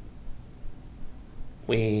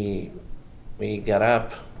we got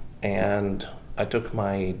up, and I took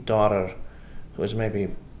my daughter, who was maybe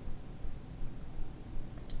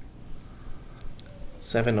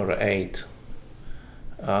 7 or 8,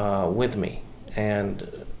 with me.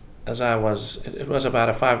 And as it was about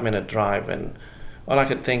a 5-minute drive, and all I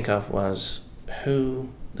could think of was,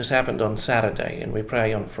 this happened on Saturday, and we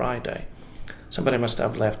pray on Friday. Somebody must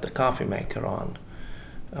have left the coffee maker on,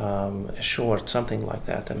 a short, something like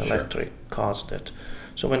that, and electric caused it.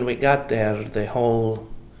 So when we got there, the whole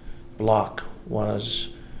block was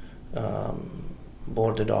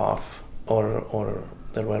boarded off, or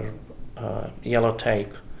there were yellow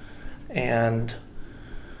tape, and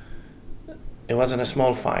it wasn't a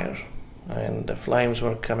small fire, and the flames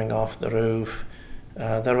were coming off the roof.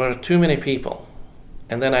 There were too many people,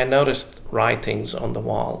 and then I noticed writings on the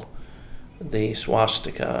wall, the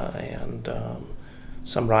swastika and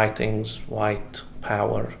some writings, white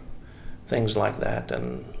power, things like that,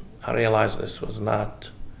 and I realized this was not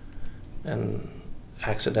an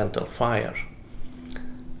accidental fire.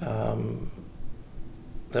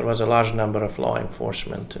 There was a large number of law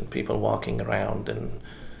enforcement and people walking around, and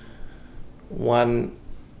one,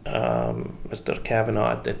 Mr.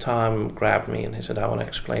 Kavanaugh at the time, grabbed me and he said, I want to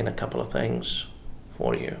explain a couple of things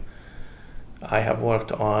for you. I have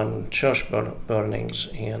worked on church burnings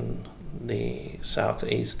in the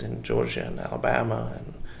southeast, in Georgia and Alabama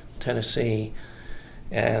and Tennessee,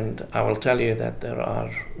 and I will tell you that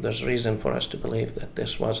there's reason for us to believe that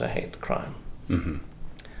this was a hate crime. Mm-hmm.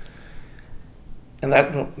 And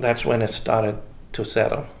that's when it started to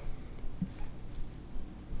settle.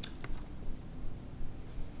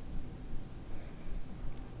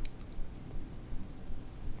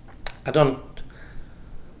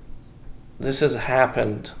 This has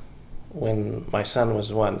happened when my son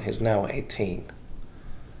was 1. He's now 18.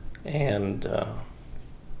 And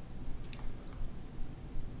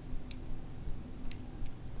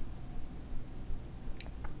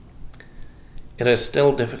it is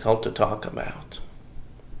still difficult to talk about.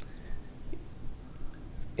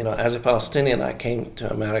 As a Palestinian, I came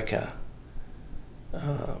to America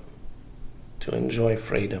to enjoy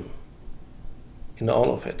freedom in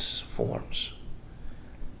all of its forms,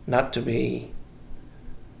 not to be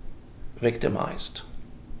victimized.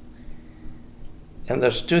 And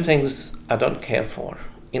there's 2 things I don't care for: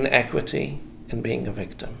 inequity and being a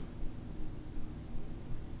victim.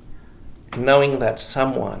 Knowing that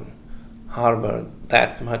someone harbored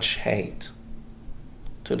that much hate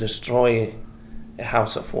to destroy a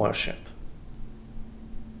house of worship,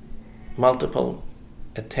 multiple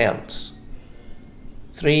attempts.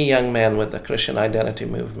 3 young men with the Christian Identity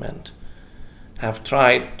Movement have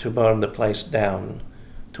tried to burn the place down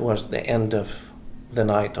towards the end of the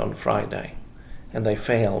night on Friday, and they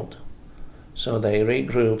failed. So they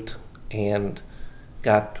regrouped and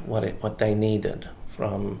got what they needed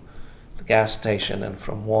from the gas station and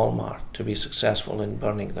from Walmart to be successful in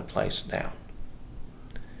burning the place down.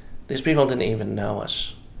 These people didn't even know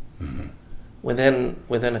us. Mm-hmm.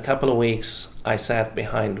 Within a couple of weeks, I sat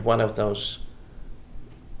behind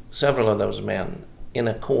several of those men in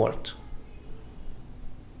a court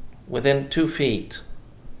within 2 feet,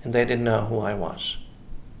 and they didn't know who I was.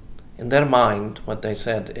 In their mind, what they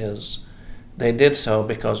said is, They did so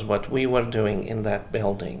because what we were doing in that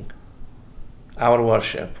building, our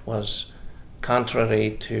worship, was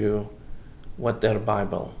contrary to what their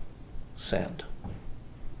Bible said.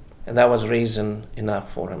 And that was reason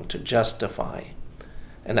enough for him to justify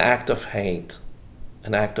an act of hate,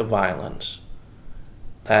 an act of violence,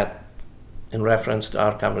 that, in reference to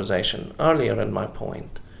our conversation earlier in my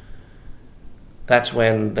point, that's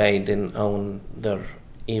when they didn't own their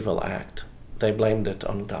evil act. They blamed it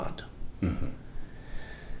on God. Mm-hmm.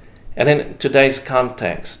 And in today's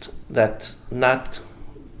context, that's not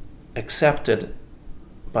accepted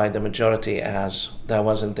by the majority as that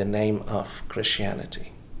wasn't the name of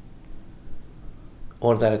Christianity,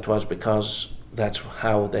 or that it was because that's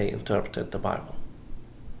how they interpreted the Bible.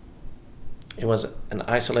 It was an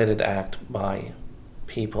isolated act by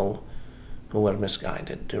people who were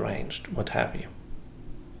misguided, deranged, what have you.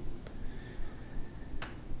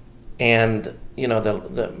 And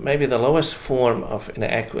maybe the lowest form of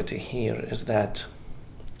inequity here is that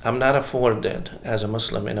I'm not afforded, as a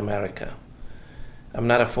Muslim in America, I'm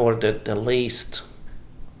not afforded the least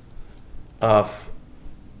of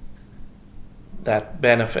that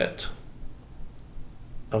benefit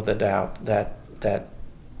of the doubt, that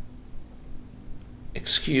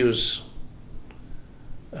excuse,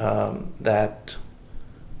 that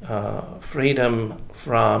freedom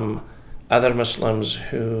from other Muslims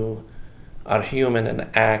who are human and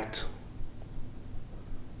act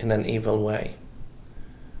in an evil way.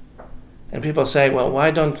 And people say, well, why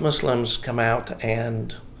don't Muslims come out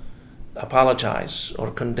and apologize or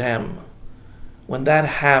condemn? When that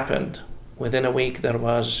happened, within a week there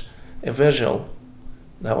was a vigil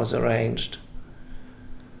that was arranged.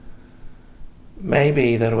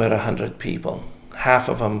 Maybe there were 100 people. Half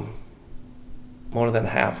of them, more than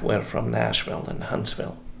half, were from Nashville and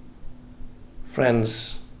Huntsville.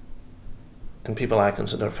 Friends and people I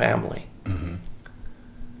consider family. Mm-hmm.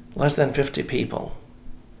 Less than 50 people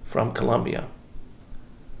from Columbia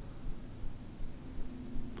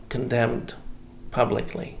condemned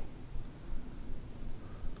publicly,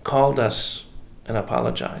 called us and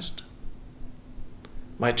apologized.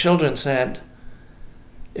 My children said,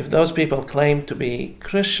 if those people claim to be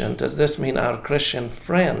Christian, does this mean our Christian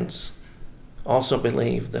friends also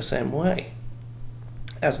believe the same way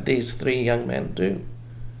as these 3 young men do?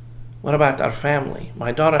 What about our family?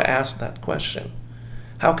 My daughter asked that question.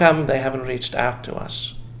 How come they haven't reached out to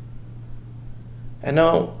us? I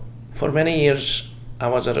know for many years I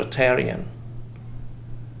was a Rotarian,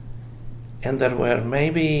 and there were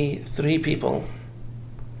maybe 3 people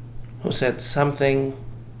who said something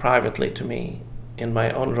privately to me in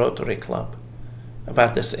my own Rotary Club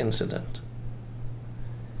about this incident.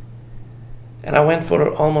 And I went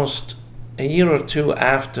for almost a year or 2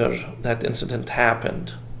 after that incident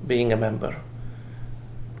happened, being a member.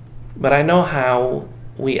 But I know how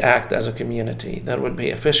we act as a community. There would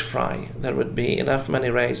be a fish fry. There would be enough money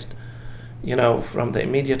raised, from the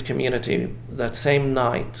immediate community that same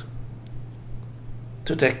night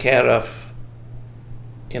to take care of,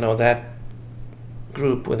 that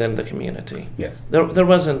group within the community. Yes. There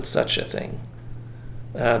wasn't such a thing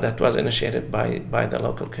that was initiated by the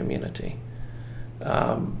local community.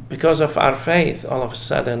 Because of our faith, all of a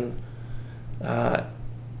sudden,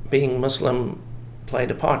 being Muslim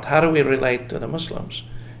played a part. How do we relate to the Muslims?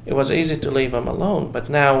 It was easy to leave them alone, but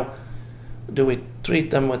now do we treat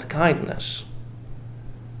them with kindness?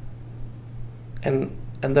 And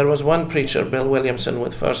there was one preacher, Bill Williamson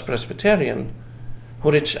with First Presbyterian,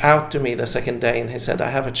 who reached out to me the second day and he said, I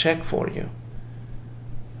have a check for you.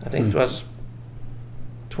 I think it was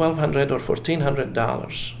 $1,200 or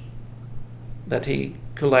 $1,400 that he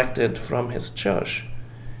collected from his church.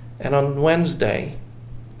 And on Wednesday,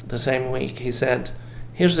 the same week, he said,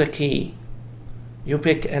 here's the key. You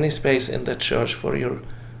pick any space in the church for your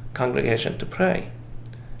congregation to pray.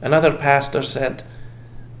 Another pastor said,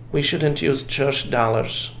 we shouldn't use church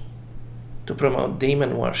dollars to promote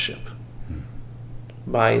demon worship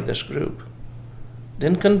by this group.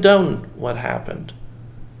 Didn't condone what happened,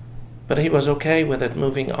 but he was okay with it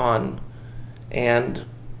moving on. And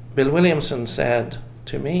Bill Williamson said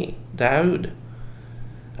to me, Daoud,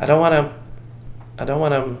 I don't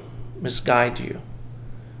want to misguide you,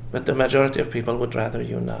 but the majority of people would rather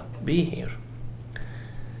you not be here.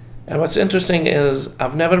 And what's interesting is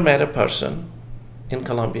I've never met a person in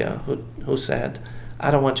Colombia who said,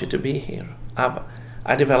 I don't want you to be here.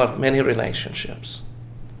 I developed many relationships,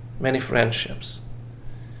 many friendships.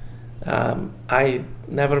 I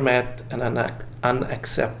never met an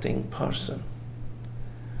unaccepting person.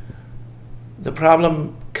 The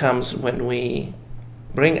problem comes when we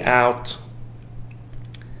bring out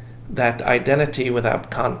that identity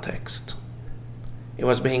without context. It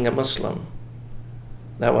was being a Muslim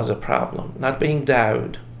that was a problem, not being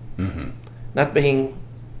Daoud, not being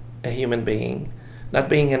a human being, not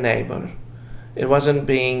being a neighbor. It wasn't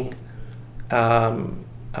being a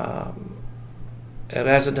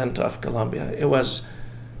resident of Colombia. It was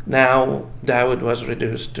now Daoud was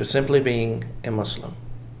reduced to simply being a Muslim.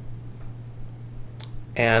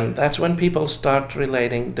 And that's when people start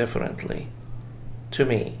relating differently to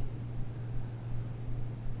me.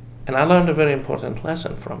 And I learned a very important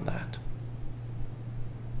lesson from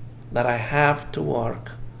that I have to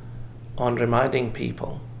work on reminding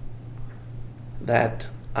people that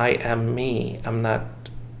I am me. I'm not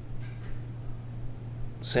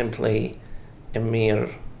simply a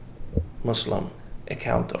mere Muslim, a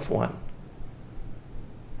count of one.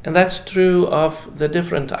 And that's true of the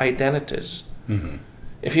different identities.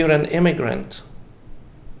 If you're an immigrant,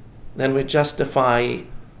 then we justify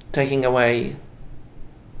taking away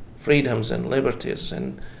freedoms and liberties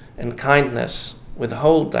and kindness,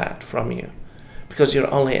 withhold that from you, because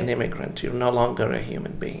you're only an immigrant. You're no longer a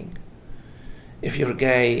human being. If you're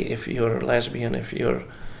gay, if you're lesbian, if you're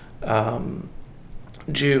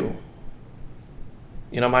Jew.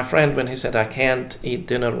 My friend, when he said, I can't eat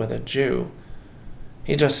dinner with a Jew,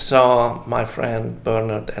 he just saw my friend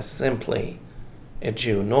Bernard as simply a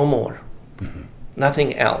Jew, no more.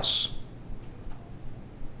 Nothing else.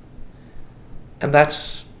 And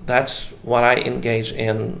that's what I engage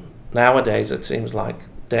in nowadays, it seems like,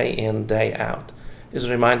 day in, day out, is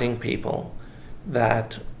reminding people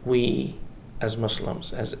that we, as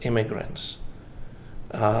Muslims, as immigrants,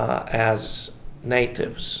 as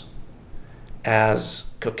natives, as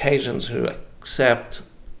Caucasians who accept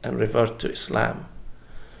and revert to Islam,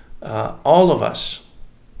 all of us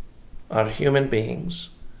are human beings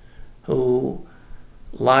who,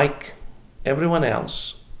 like everyone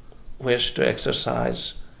else, wish to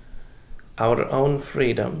exercise our own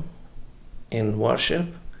freedom in worship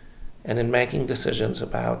and in making decisions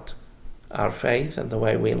about our faith and the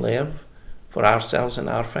way we live for ourselves and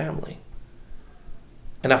our family,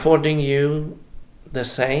 and affording you the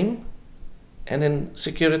same, and in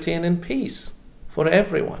security and in peace for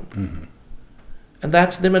everyone. And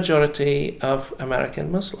that's the majority of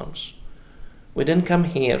American Muslims. We didn't come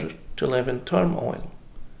here to live in turmoil.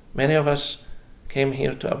 Many of us came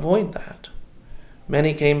here to avoid that.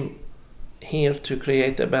 Many came here to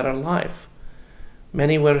create a better life.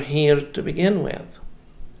 Many were here to begin with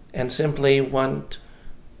and simply want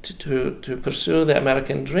to pursue the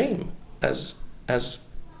American dream, as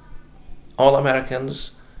all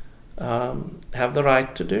Americans have the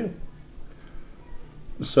right to do.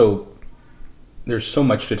 So there's so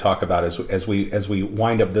much to talk about as we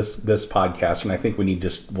wind up this podcast, and I think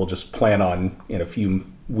we'll just plan on in a few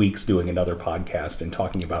weeks doing another podcast and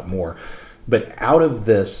talking about more. But out of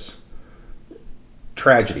this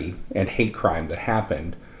tragedy and hate crime that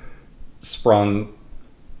happened sprung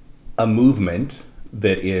a movement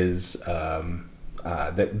that is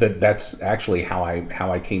that's actually how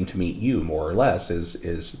I came to meet you, more or less,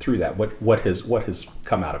 is through that. What has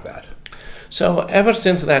come out of that? So ever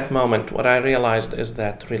since that moment, what I realized is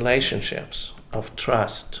that relationships of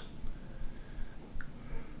trust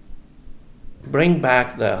bring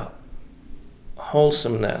back the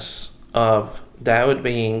wholesomeness of Daoud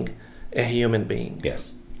being a human being.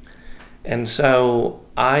 Yes. And so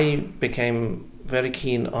I became very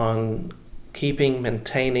keen on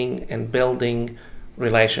maintaining, and building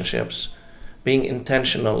relationships, being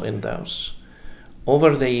intentional in those.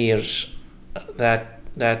 Over the years, that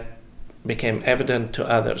became evident to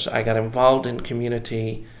others. I got involved in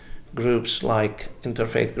community groups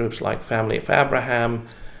interfaith groups like Family of Abraham,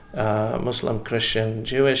 Muslim, Christian,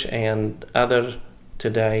 Jewish, and other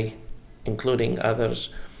today, including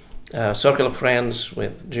others, Circle of Friends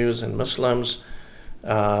with Jews and Muslims,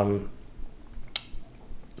 the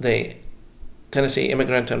Tennessee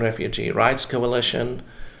Immigrant and Refugee Rights Coalition,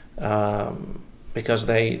 because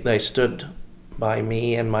they stood by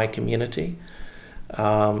me and my community.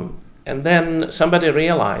 And then somebody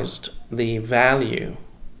realized the value,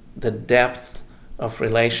 the depth of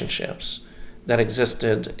relationships that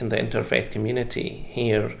existed in the interfaith community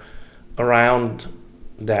here around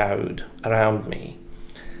Daoud, around me.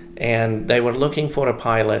 And they were looking for a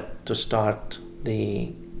pilot to start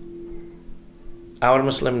the Our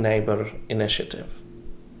Muslim Neighbor initiative.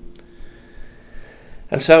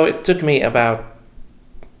 And so it took me about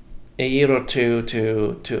a year or two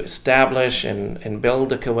to establish and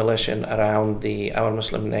build a coalition around the Our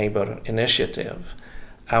Muslim Neighbor initiative.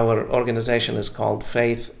 Our organization is called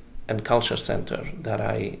Faith and Culture Center, that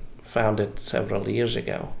I founded several years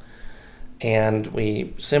ago. And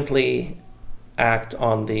we simply act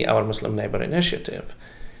on the Our Muslim Neighbor initiative.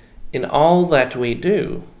 In all that we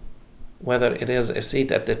do, whether it is a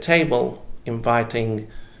seat at the table, inviting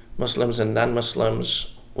Muslims and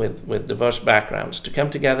non-Muslims with diverse backgrounds to come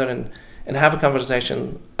together and have a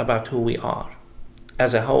conversation about who we are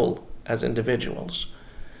as a whole, as individuals.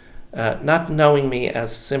 Not knowing me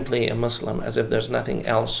as simply a Muslim, as if there's nothing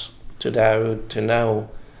else to Dawood to know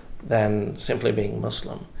than simply being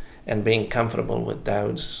Muslim and being comfortable with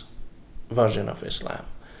Dawood's version of Islam.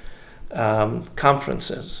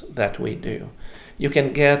 Conferences that we do. You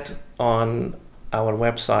can get on our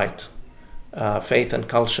website,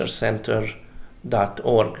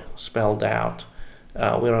 faithandculturecenter.org, spelled out.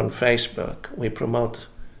 We're on Facebook. We promote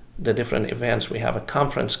the different events. We have a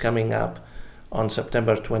conference coming up on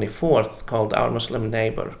September 24th called Our Muslim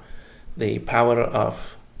Neighbor, The Power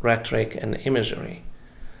of Rhetoric and Imagery.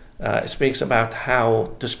 It speaks about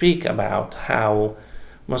how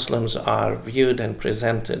Muslims are viewed and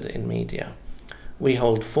presented in media. We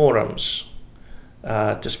hold forums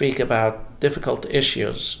to speak about difficult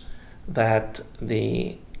issues that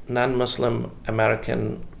the non-Muslim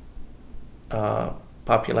American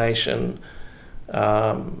population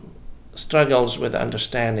struggles with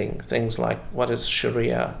understanding, things like what is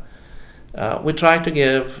Sharia. We try to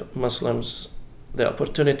give Muslims the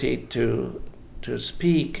opportunity to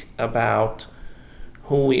speak about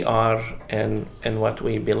who we are and what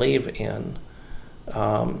we believe in.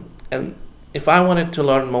 And if I wanted to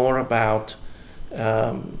learn more about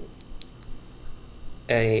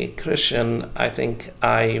a Christian, I think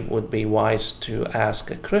I would be wise to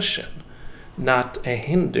ask a Christian, not a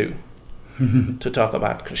Hindu, to talk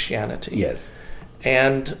about Christianity. Yes.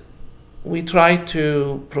 And we try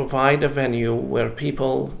to provide a venue where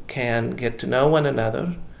people can get to know one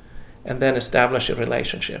another and then establish a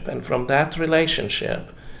relationship. And from that relationship,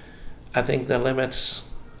 I think the limits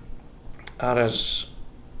are as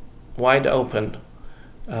wide open,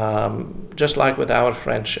 just like with our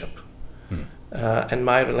friendship and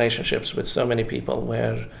my relationships with so many people,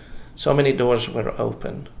 where so many doors were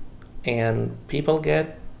open and people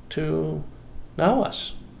get to know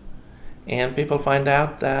us. And people find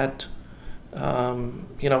out that,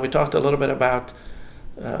 we talked a little bit about,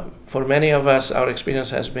 for many of us, our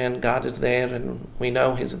experience has been God is there and we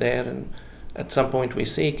know He's there, and at some point we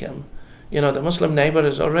seek Him. The Muslim Neighbor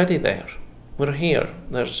is already there. We're here.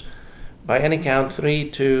 There's, by any count, 3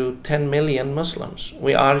 to 10 million Muslims.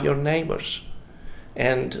 We are your neighbors.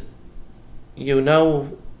 And you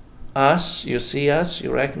know us, you see us,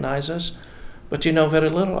 you recognize us, but you know very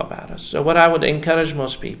little about us. So what I would encourage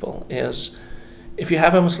most people is, if you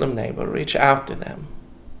have a Muslim neighbor, reach out to them.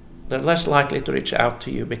 They're less likely to reach out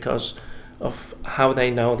to you because of how they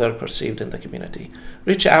know they're perceived in the community.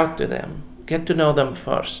 Reach out to them. Get to know them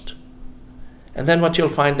first. And then what you'll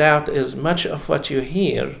find out is much of what you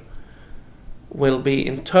hear will be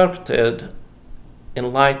interpreted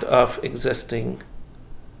in light of existing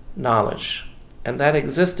knowledge. And that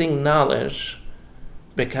existing knowledge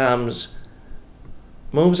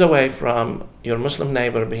moves away from your Muslim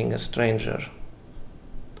neighbor being a stranger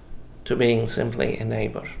to being simply a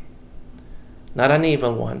neighbor. Not an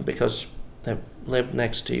evil one, because they've lived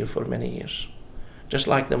next to you for many years. Just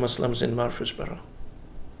like the Muslims in Murfreesboro.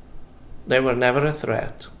 They were never a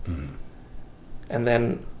threat. Mm-hmm. And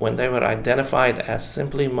then when they were identified as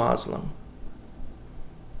simply Muslim,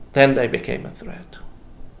 then they became a threat.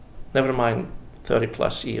 Never mind 30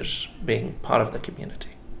 plus years being part of the community.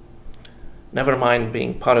 Never mind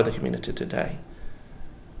being part of the community today.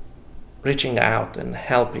 Reaching out and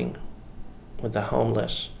helping with the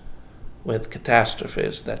homeless, with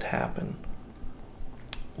catastrophes that happen.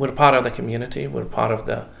 We're part of the community, we're part of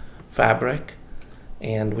the fabric,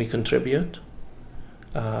 and we contribute.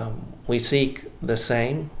 We seek the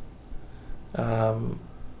same.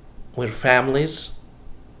 We're families.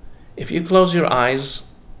 If you close your eyes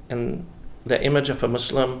and the image of a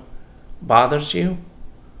Muslim bothers you,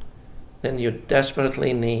 then you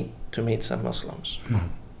desperately need to meet some Muslims.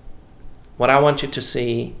 What I want you to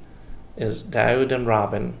see is Dawood and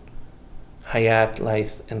Robin, Hayat,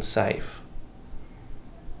 Laith, and Saif.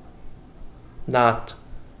 Not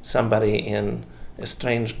somebody in a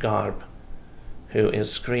strange garb who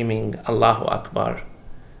is screaming Allahu Akbar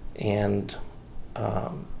and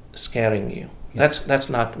scaring you. Yeah. That's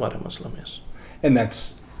not what a Muslim is. And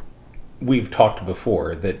we've talked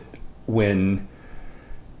before that when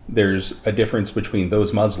there's a difference between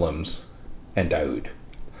those Muslims and Dawood,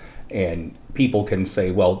 and people can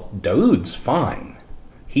say, well, Dawood's fine.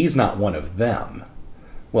 He's not one of them.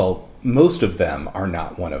 Well, most of them are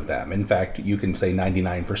not one of them. In fact, you can say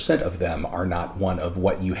 99% of them are not one of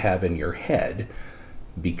what you have in your head,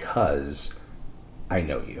 because I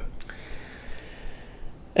know you.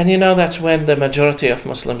 And that's when the majority of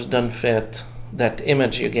Muslims don't fit that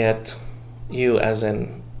image you get, you as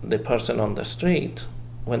in the person on the street.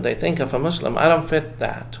 When they think of a Muslim, I don't fit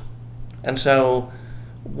that. And so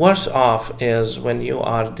worse off is when you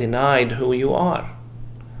are denied who you are.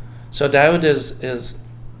 So Dawood is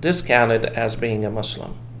discounted as being a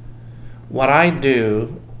Muslim. What I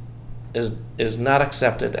do is not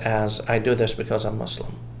accepted as I do this because I'm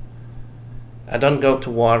Muslim. I don't go to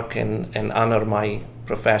work and honor my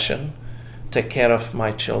profession, take care of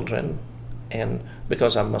my children, and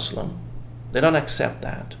because I'm Muslim. They don't accept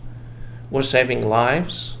that. We're saving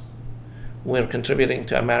lives. We're contributing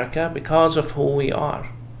to America because of who we are.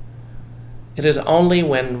 It is only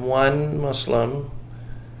when one Muslim,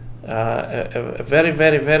 a very,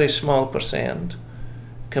 very, very small percent,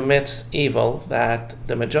 commits evil that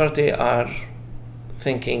the majority are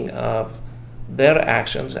thinking of their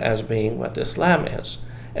actions as being what Islam is.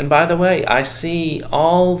 And by the way, I see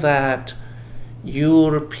all that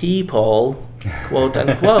your people, quote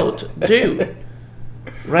unquote, do.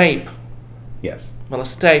 Rape. Yes.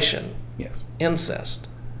 Molestation. Yes. Incest.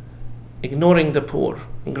 Ignoring the poor.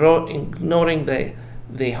 Ignoring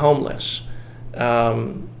the homeless.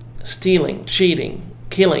 Stealing, cheating,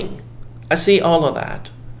 killing. I see all of that.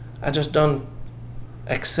 I just don't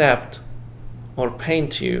accept or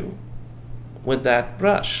paint you with that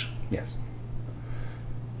brush. Yes.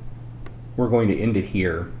 We're going to end it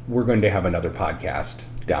here. We're going to have another podcast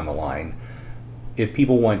down the line. If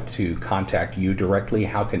people want to contact you directly,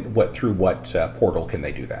 through what portal can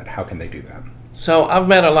they do that? How can they do that? So I've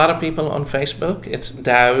met a lot of people on Facebook. It's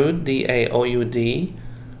Daoud, D-A-O-U-D,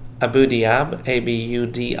 Abudiab,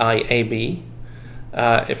 A-B-U-D-I-A-B.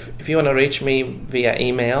 If you want to reach me via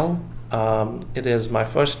email, it is my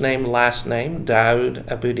first name, last name, Daoud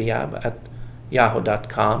Abudiab at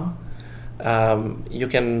yahoo.com. You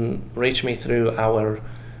can reach me through our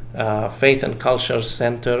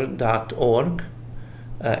faithandculturecenter.org,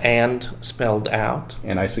 and spelled out.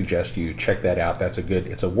 And I suggest you check that out.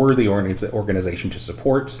 It's a worthy organization to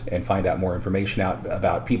support and find out more information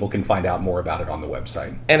about. People can find out more about it on the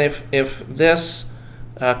website. And if this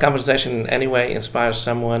conversation in any way inspires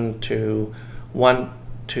someone to want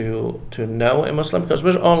to know a Muslim, because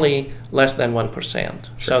we're only less than 1%. Sure.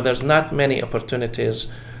 So there's not many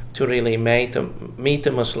opportunities to really meet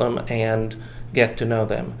a Muslim and get to know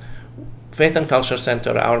them. Faith and Culture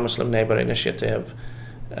Center, our Muslim Neighbor Initiative,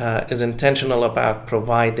 is intentional about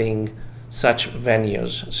providing such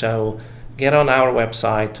venues. So get on our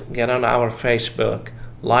website, get on our Facebook,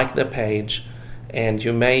 like the page, and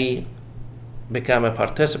you may become a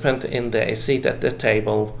participant in a seat at the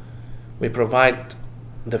table. We provide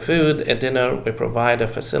the food at dinner, we provide a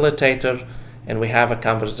facilitator, and we have a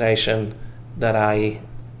conversation that I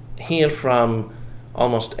hear from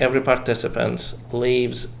almost every participant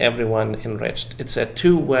leaves everyone enriched. It's a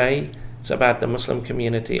two-way. It's about the Muslim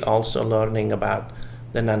community also learning about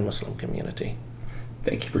the non-Muslim community.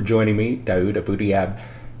 Thank you for joining me, Daoud Abudiab.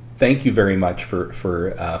 Thank you very much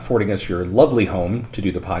for affording us your lovely home to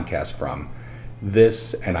do the podcast from.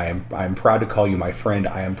 This, and I'm proud to call you my friend.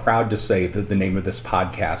 I am proud to say that the name of this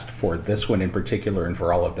podcast, for this one in particular and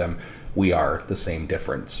for all of them, we are the same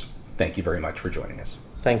difference. Thank you very much for joining us.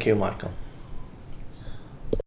 Thank you, Michael.